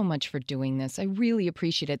 thanks so much for doing this. I really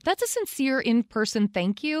appreciate it. That's a sincere in-person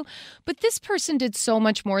thank you. But this person did so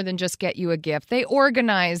much more than just get you a gift. They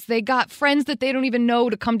organized. They got friends that they don't even know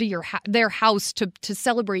to come to their house to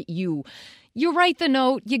celebrate you. You write the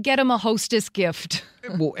note, you get them a hostess gift.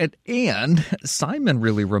 Well, and Simon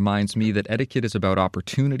really reminds me that etiquette is about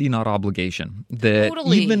opportunity, not obligation. That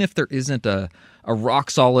Totally. Even if there isn't a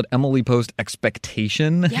rock-solid Emily Post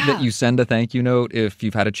expectation that you send a thank you note if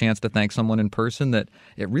you've had a chance to thank someone in person, that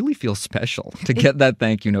it really feels special to get that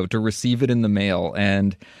thank you note, to receive it in the mail.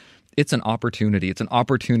 And it's an opportunity. It's an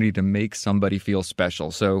opportunity to make somebody feel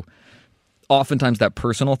special. So oftentimes that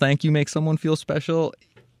personal thank you makes someone feel special.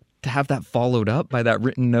 To have that followed up by that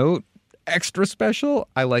written note, extra special.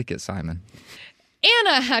 I like it, Simon.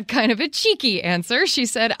 Anna had kind of a cheeky answer. She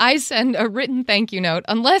said, I send a written thank you note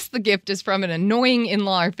unless the gift is from an annoying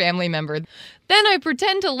in-law or family member. Then I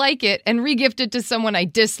pretend to like it and re-gift it to someone I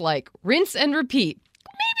dislike. Rinse and repeat.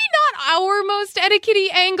 Maybe not our most etiquette-y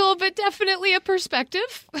angle, but definitely a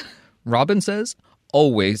perspective. Robin says,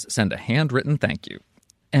 always send a handwritten thank you.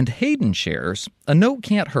 And Hayden shares, a note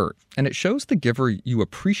can't hurt, and it shows the giver you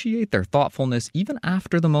appreciate their thoughtfulness even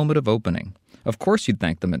after the moment of opening. Of course you'd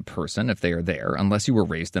thank them in person if they are there, unless you were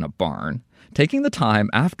raised in a barn. Taking the time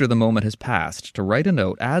after the moment has passed to write a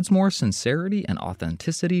note adds more sincerity and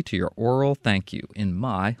authenticity to your oral thank you, in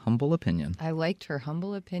my humble opinion. I liked her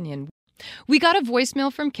humble opinion. We got a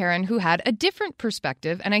voicemail from Karen who had a different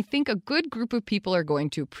perspective, and I think a good group of people are going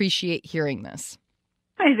to appreciate hearing this.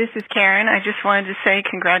 Hi, this is Karen. I just wanted to say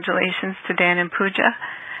congratulations to Dan and Pooja.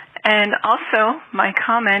 And also, my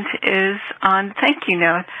comment is on thank you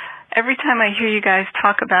notes. Every time I hear you guys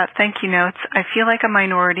talk about thank you notes, I feel like a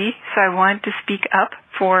minority, so I wanted to speak up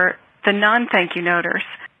for the non-thank you noters.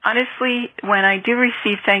 Honestly, when I do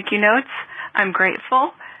receive thank you notes, I'm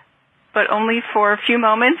grateful, but only for a few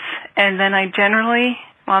moments, and then I generally,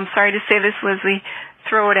 well, I'm sorry to say this, Leslie,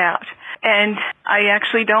 throw it out. And I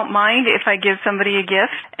actually don't mind if I give somebody a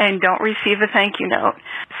gift and don't receive a thank you note.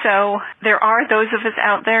 So there are those of us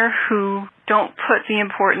out there who don't put the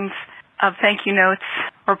importance of thank you notes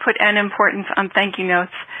or put an importance on thank you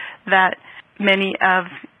notes that many of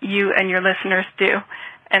you and your listeners do.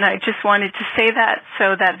 And I just wanted to say that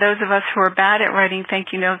so that those of us who are bad at writing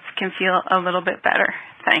thank you notes can feel a little bit better.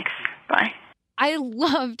 Thanks. Bye. I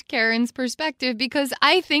loved Karen's perspective because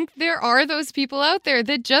I think there are those people out there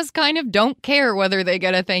that just kind of don't care whether they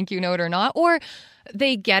get a thank you note or not, or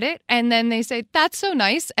they get it and then they say, that's so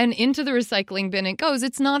nice, and into the recycling bin it goes.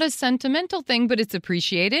 It's not a sentimental thing, but it's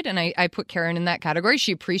appreciated, and I put Karen in that category.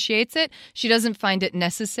 She appreciates it. She doesn't find it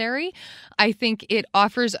necessary. I think it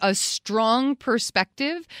offers a strong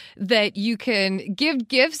perspective that you can give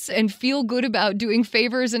gifts and feel good about doing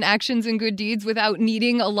favors and actions and good deeds without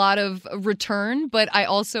needing a lot of return. But I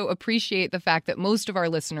also appreciate the fact that most of our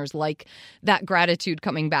listeners like that gratitude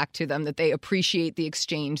coming back to them, that they appreciate the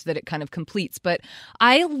exchange, that it kind of completes. But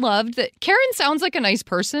I loved that Karen sounds like a nice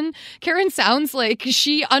person. Karen sounds like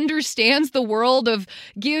she understands the world of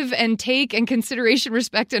give and take and consideration,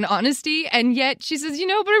 respect, and honesty. And yet she says, but I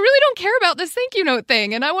really don't care about this thank you note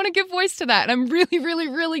thing. And I want to give voice to that. And I'm really, really,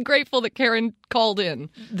 really grateful that Karen called in.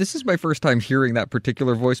 This is my first time hearing that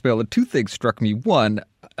particular voicemail. And two things struck me. One,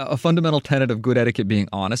 a fundamental tenet of good etiquette being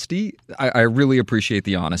honesty. I really appreciate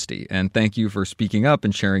the honesty. And thank you for speaking up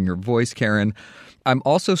and sharing your voice, Karen. I'm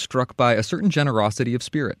also struck by a certain generosity of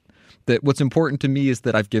spirit. That what's important to me is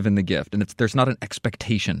that I've given the gift, and there's not an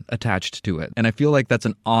expectation attached to it. And I feel like that's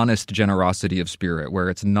an honest generosity of spirit, where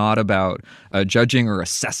it's not about judging or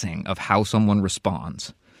assessing of how someone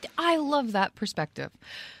responds. I love that perspective.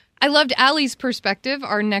 I loved Allie's perspective,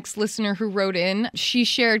 our next listener who wrote in. She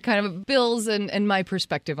shared kind of Bill's and my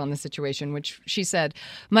perspective on the situation, which she said,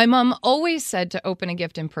 my mom always said to open a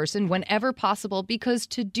gift in person whenever possible because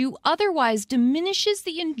to do otherwise diminishes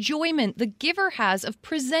the enjoyment the giver has of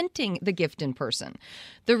presenting the gift in person.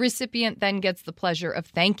 The recipient then gets the pleasure of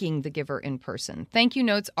thanking the giver in person. Thank you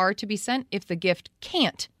notes are to be sent if the gift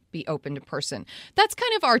can't be opened in person. That's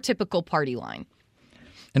kind of our typical party line.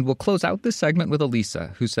 And we'll close out this segment with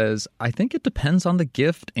Elisa, who says, I think it depends on the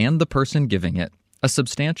gift and the person giving it. A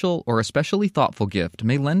substantial or especially thoughtful gift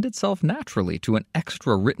may lend itself naturally to an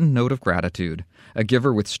extra written note of gratitude. A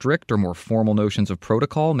giver with strict or more formal notions of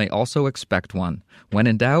protocol may also expect one. When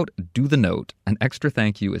in doubt, do the note. An extra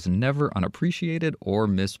thank you is never unappreciated or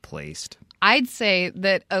misplaced. I'd say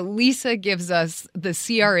that Elisa gives us the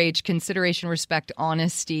CRH, consideration, respect,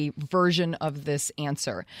 honesty version of this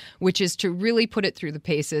answer, which is to really put it through the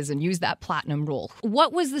paces and use that platinum rule.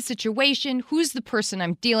 What was the situation? Who's the person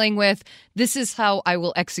I'm dealing with? This is how I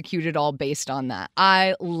will execute it all based on that.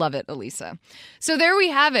 I love it, Elisa. So there we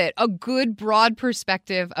have it. A good broad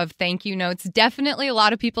perspective of thank you notes. Definitely a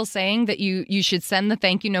lot of people saying that you should send the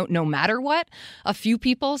thank you note no matter what. A few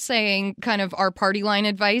people saying kind of our party line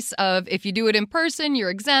advice of if you do it in person, you're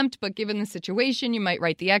exempt, but given the situation, you might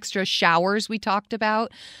write the extra. Showers we talked about.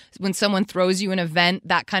 When someone throws you an event,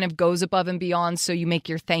 that kind of goes above and beyond, so you make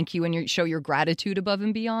your thank you and you show your gratitude above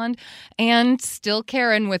and beyond. And still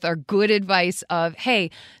Karen with our good advice of,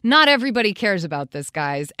 hey, not everybody cares about this,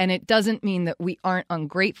 guys, and it doesn't mean that we aren't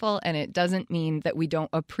ungrateful, and it doesn't mean that we don't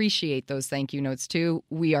appreciate those thank you notes too.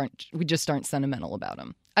 We just aren't sentimental about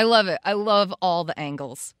them. I love it. I love all the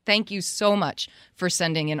angles. Thank you so much for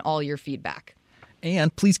sending in all your feedback.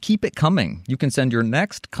 And please keep it coming. You can send your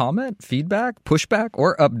next comment, feedback, pushback,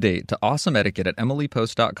 or update to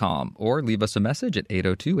awesomeetiquette@emilypost.com or leave us a message at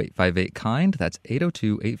 802-858-KIND. That's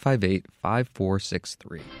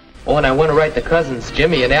 802-858-5463. Oh, and I want to write the cousins,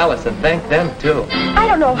 Jimmy and Alice, and thank them, too. I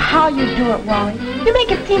don't know how you do it, Wally. You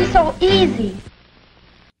make it seem so easy.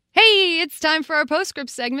 Hey, it's time for our Postscript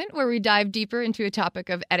segment where we dive deeper into a topic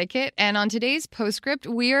of etiquette. And on today's Postscript,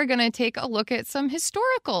 we are going to take a look at some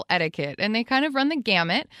historical etiquette. And they kind of run the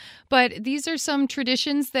gamut. But these are some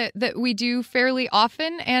traditions that we do fairly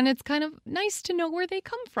often. And it's kind of nice to know where they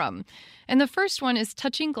come from. And the first one is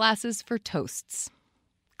touching glasses for toasts.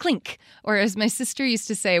 Clink. Or as my sister used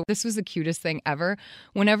to say, this was the cutest thing ever.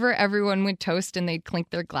 Whenever everyone would toast and they'd clink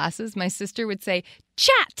their glasses, my sister would say,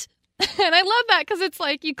 chat. And I love that because it's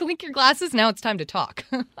like you clink your glasses, now it's time to talk.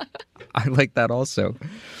 I like that also.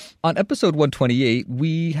 On episode 128,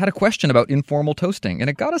 we had a question about informal toasting, and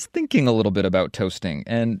it got us thinking a little bit about toasting,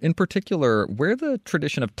 and in particular, where the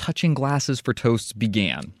tradition of touching glasses for toasts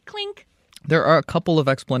began. Clink. There are a couple of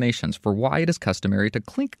explanations for why it is customary to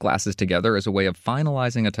clink glasses together as a way of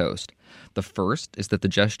finalizing a toast. The first is that the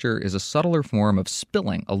gesture is a subtler form of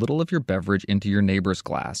spilling a little of your beverage into your neighbor's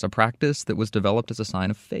glass, a practice that was developed as a sign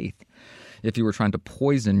of faith. If you were trying to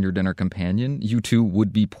poison your dinner companion, you too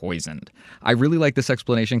would be poisoned. I really like this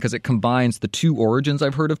explanation because it combines the two origins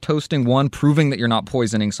I've heard of toasting, one proving that you're not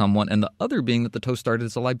poisoning someone, and the other being that the toast started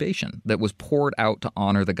as a libation that was poured out to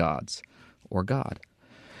honor the gods, or God.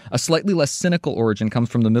 A slightly less cynical origin comes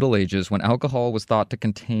from the Middle Ages when alcohol was thought to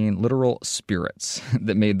contain literal spirits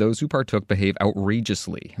that made those who partook behave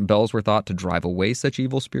outrageously. Bells were thought to drive away such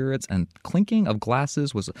evil spirits, and clinking of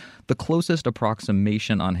glasses was the closest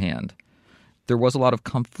approximation on hand. There was a lot of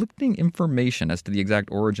conflicting information as to the exact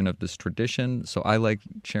origin of this tradition, so I like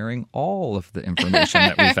sharing all of the information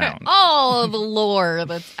that we found. All of the lore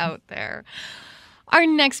that's out there. Our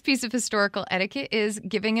next piece of historical etiquette is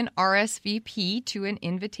giving an RSVP to an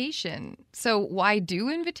invitation. So why do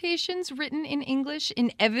invitations written in English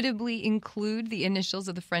inevitably include the initials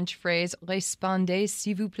of the French phrase "Répondez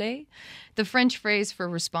s'il vous plaît"? The French phrase for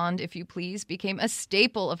 "respond if you please" became a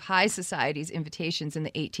staple of high society's invitations in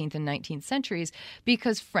the 18th and 19th centuries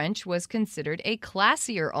because French was considered a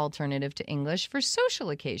classier alternative to English for social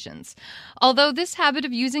occasions. Although this habit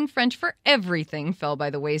of using French for everything fell by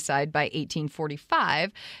the wayside by 1845,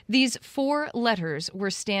 these four letters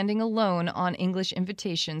were standing alone on English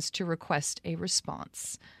invitations to request a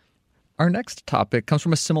response. Our next topic comes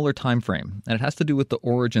from a similar time frame, and it has to do with the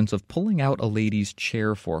origins of pulling out a lady's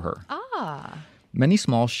chair for her. Many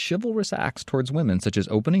small chivalrous acts towards women, such as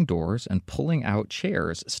opening doors and pulling out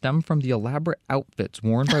chairs, stem from the elaborate outfits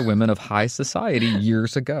worn by women of high society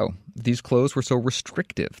years ago. These clothes were so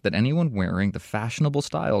restrictive that anyone wearing the fashionable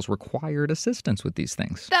styles required assistance with these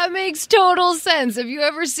things. That makes total sense. Have you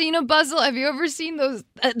ever seen a bustle? Have you ever seen those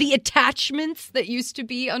the attachments that used to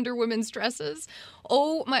be under women's dresses?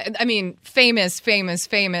 Oh my, I mean, famous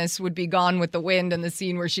would be Gone with the Wind and the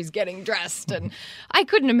scene where she's getting dressed. And I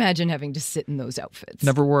couldn't imagine having to sit in those outfits.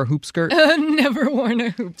 Never wore a hoop skirt? Never worn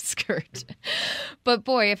a hoop skirt. But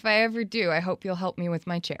boy, if I ever do, I hope you'll help me with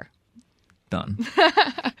my chair. Done.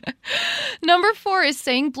 Number 4 is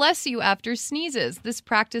saying bless you after sneezes. This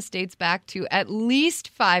practice dates back to at least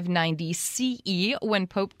 590 CE when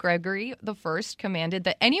Pope Gregory I commanded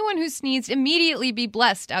that anyone who sneezed immediately be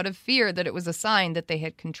blessed out of fear that it was a sign that they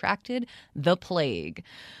had contracted the plague.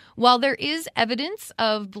 While there is evidence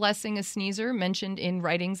of blessing a sneezer mentioned in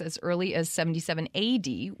writings as early as 77 AD,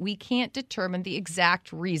 we can't determine the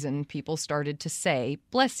exact reason people started to say,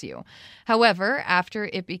 bless you. However, after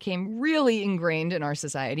it became really ingrained in our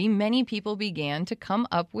society, many people began to come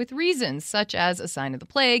up with reasons, such as a sign of the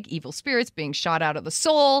plague, evil spirits being shot out of the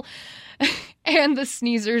soul, and the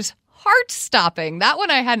sneezer's heart stopping. That one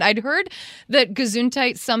I hadn't. I'd heard that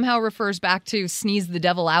Gesundheit somehow refers back to sneeze the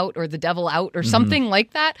devil out or the devil out or something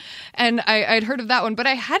like that. And I'd heard of that one, but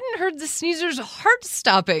I hadn't heard the sneezer's heart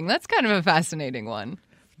stopping. That's kind of a fascinating one.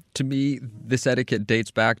 To me, this etiquette dates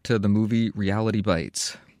back to the movie Reality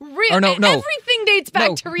Bites. Everything dates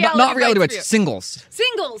back to Reality Bites. Not Reality Bites, Singles.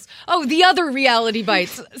 Singles. Oh, the other Reality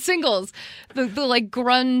Bites. Singles. The like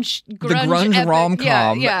grunge the grunge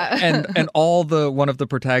rom-com. Yeah. and all one of the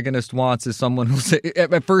protagonists wants is someone who'll say,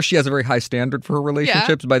 at first she has a very high standard for her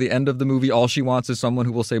relationships. Yeah. By the end of the movie, all she wants is someone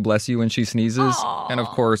who will say bless you when she sneezes. Aww. And of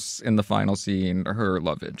course, in the final scene, her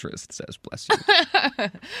love interest says bless you.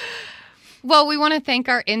 Well, we want to thank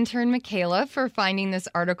our intern, Michaela, for finding this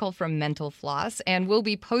article from Mental Floss, and we'll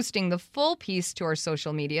be posting the full piece to our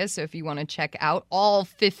social media, so if you want to check out all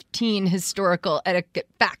 15 historical etiquette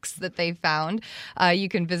facts that they found, you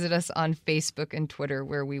can visit us on Facebook and Twitter,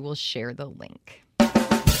 where we will share the link.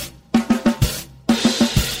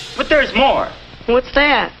 But there's more. What's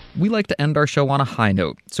that? We like to end our show on a high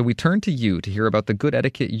note, so we turn to you to hear about the good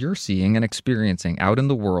etiquette you're seeing and experiencing out in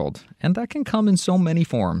the world, and that can come in so many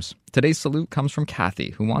forms. Today's salute comes from Kathy,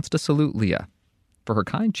 who wants to salute Leah for her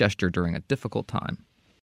kind gesture during a difficult time.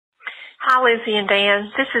 Hi, Lizzie and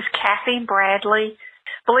Dan. This is Kathy Bradley.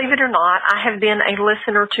 Believe it or not, I have been a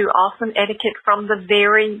listener to Awesome Etiquette from the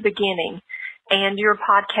very beginning, and your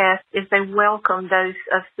podcast is a welcome dose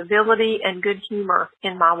of civility and good humor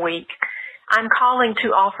in my week. I'm calling to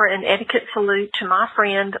offer an etiquette salute to my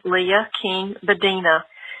friend Leah King Bedina.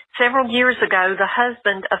 Several years ago, the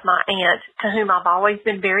husband of my aunt, to whom I've always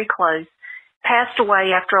been very close, passed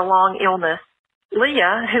away after a long illness.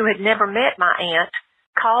 Leah, who had never met my aunt,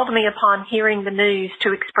 called me upon hearing the news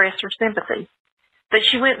to express her sympathy. But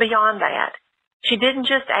she went beyond that. She didn't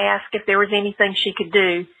just ask if there was anything she could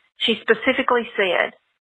do. She specifically said,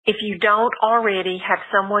 if you don't already have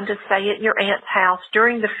someone to stay at your aunt's house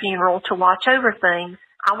during the funeral to watch over things,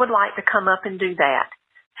 I would like to come up and do that,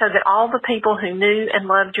 so that all the people who knew and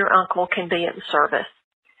loved your uncle can be at the service.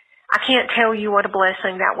 I can't tell you what a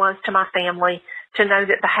blessing that was to my family to know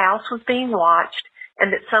that the house was being watched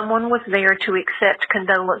and that someone was there to accept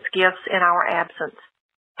condolence gifts in our absence,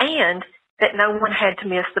 and that no one had to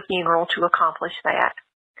miss the funeral to accomplish that.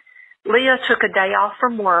 Leah took a day off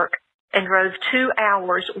from work and drove 2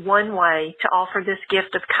 hours one way to offer this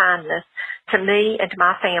gift of kindness to me and to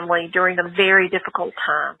my family during a very difficult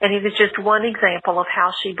time. And it is just one example of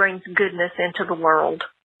how she brings goodness into the world.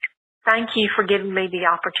 Thank you for giving me the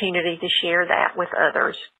opportunity to share that with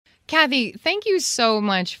others. Kathy, thank you so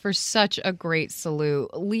much for such a great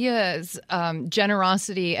salute. Leah's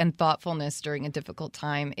generosity and thoughtfulness during a difficult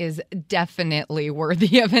time is definitely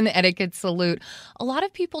worthy of an etiquette salute. A lot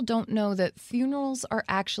of people don't know that funerals are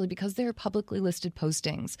actually, because they're publicly listed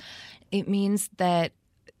postings, it means that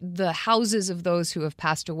the houses of those who have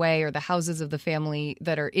passed away or the houses of the family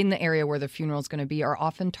that are in the area where the funeral is going to be are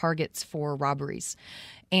often targets for robberies.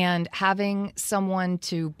 And having someone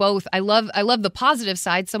to both, I love the positive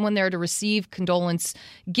side, someone there to receive condolence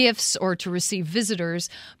gifts or to receive visitors,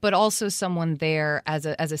 but also someone there as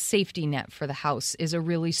a safety net for the house is a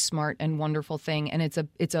really smart and wonderful thing. And it's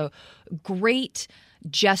a great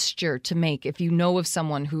gesture to make if you know of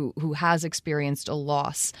someone who has experienced a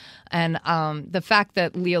loss. And the fact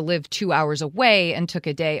that Leah lived 2 hours away and took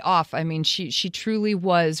a day off, I mean, she truly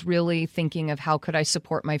was really thinking of how could I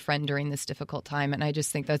support my friend during this difficult time. And I just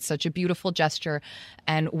think that's such a beautiful gesture,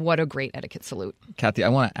 and what a great etiquette salute. Kathy, I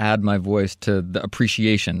want to add my voice to the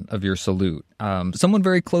appreciation of your salute. Someone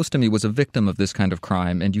very close to me was a victim of this kind of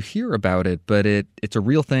crime, and you hear about it, but it's a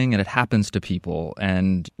real thing and it happens to people.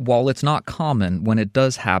 And while it's not common, when it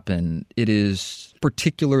does happen, it is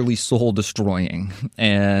particularly soul-destroying.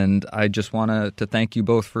 And I just want to thank you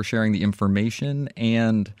both for sharing the information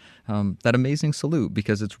and that amazing salute,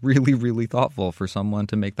 because it's really, really thoughtful for someone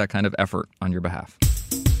to make that kind of effort on your behalf.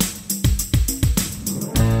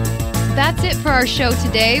 That's it for our show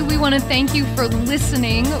today. We want to thank you for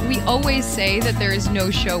listening. We always say that there is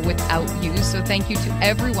no show without you, so thank you to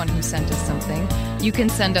everyone who sent us something. You can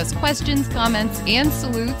send us questions, comments, and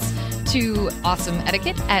salutes to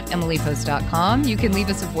awesomeetiquette@emilypost.com. You can leave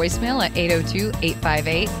us a voicemail at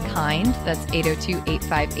 802-858-KIND. That's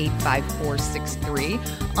 802-858-5463.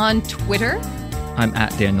 On Twitter, I'm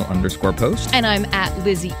at Daniel_Post. And I'm at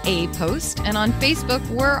Lizzie A. Post. And on Facebook,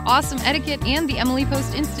 we're Awesome Etiquette and the Emily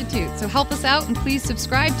Post Institute. So help us out and please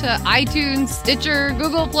subscribe to iTunes, Stitcher,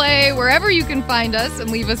 Google Play, wherever you can find us,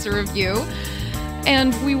 and leave us a review.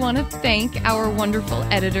 And we want to thank our wonderful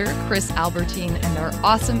editor, Chris Albertine, and our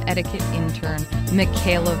awesome etiquette intern,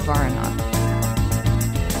 Michaela Varanoff.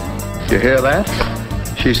 You hear that?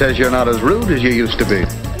 She says you're not as rude as you used to be.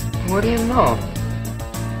 What do you know?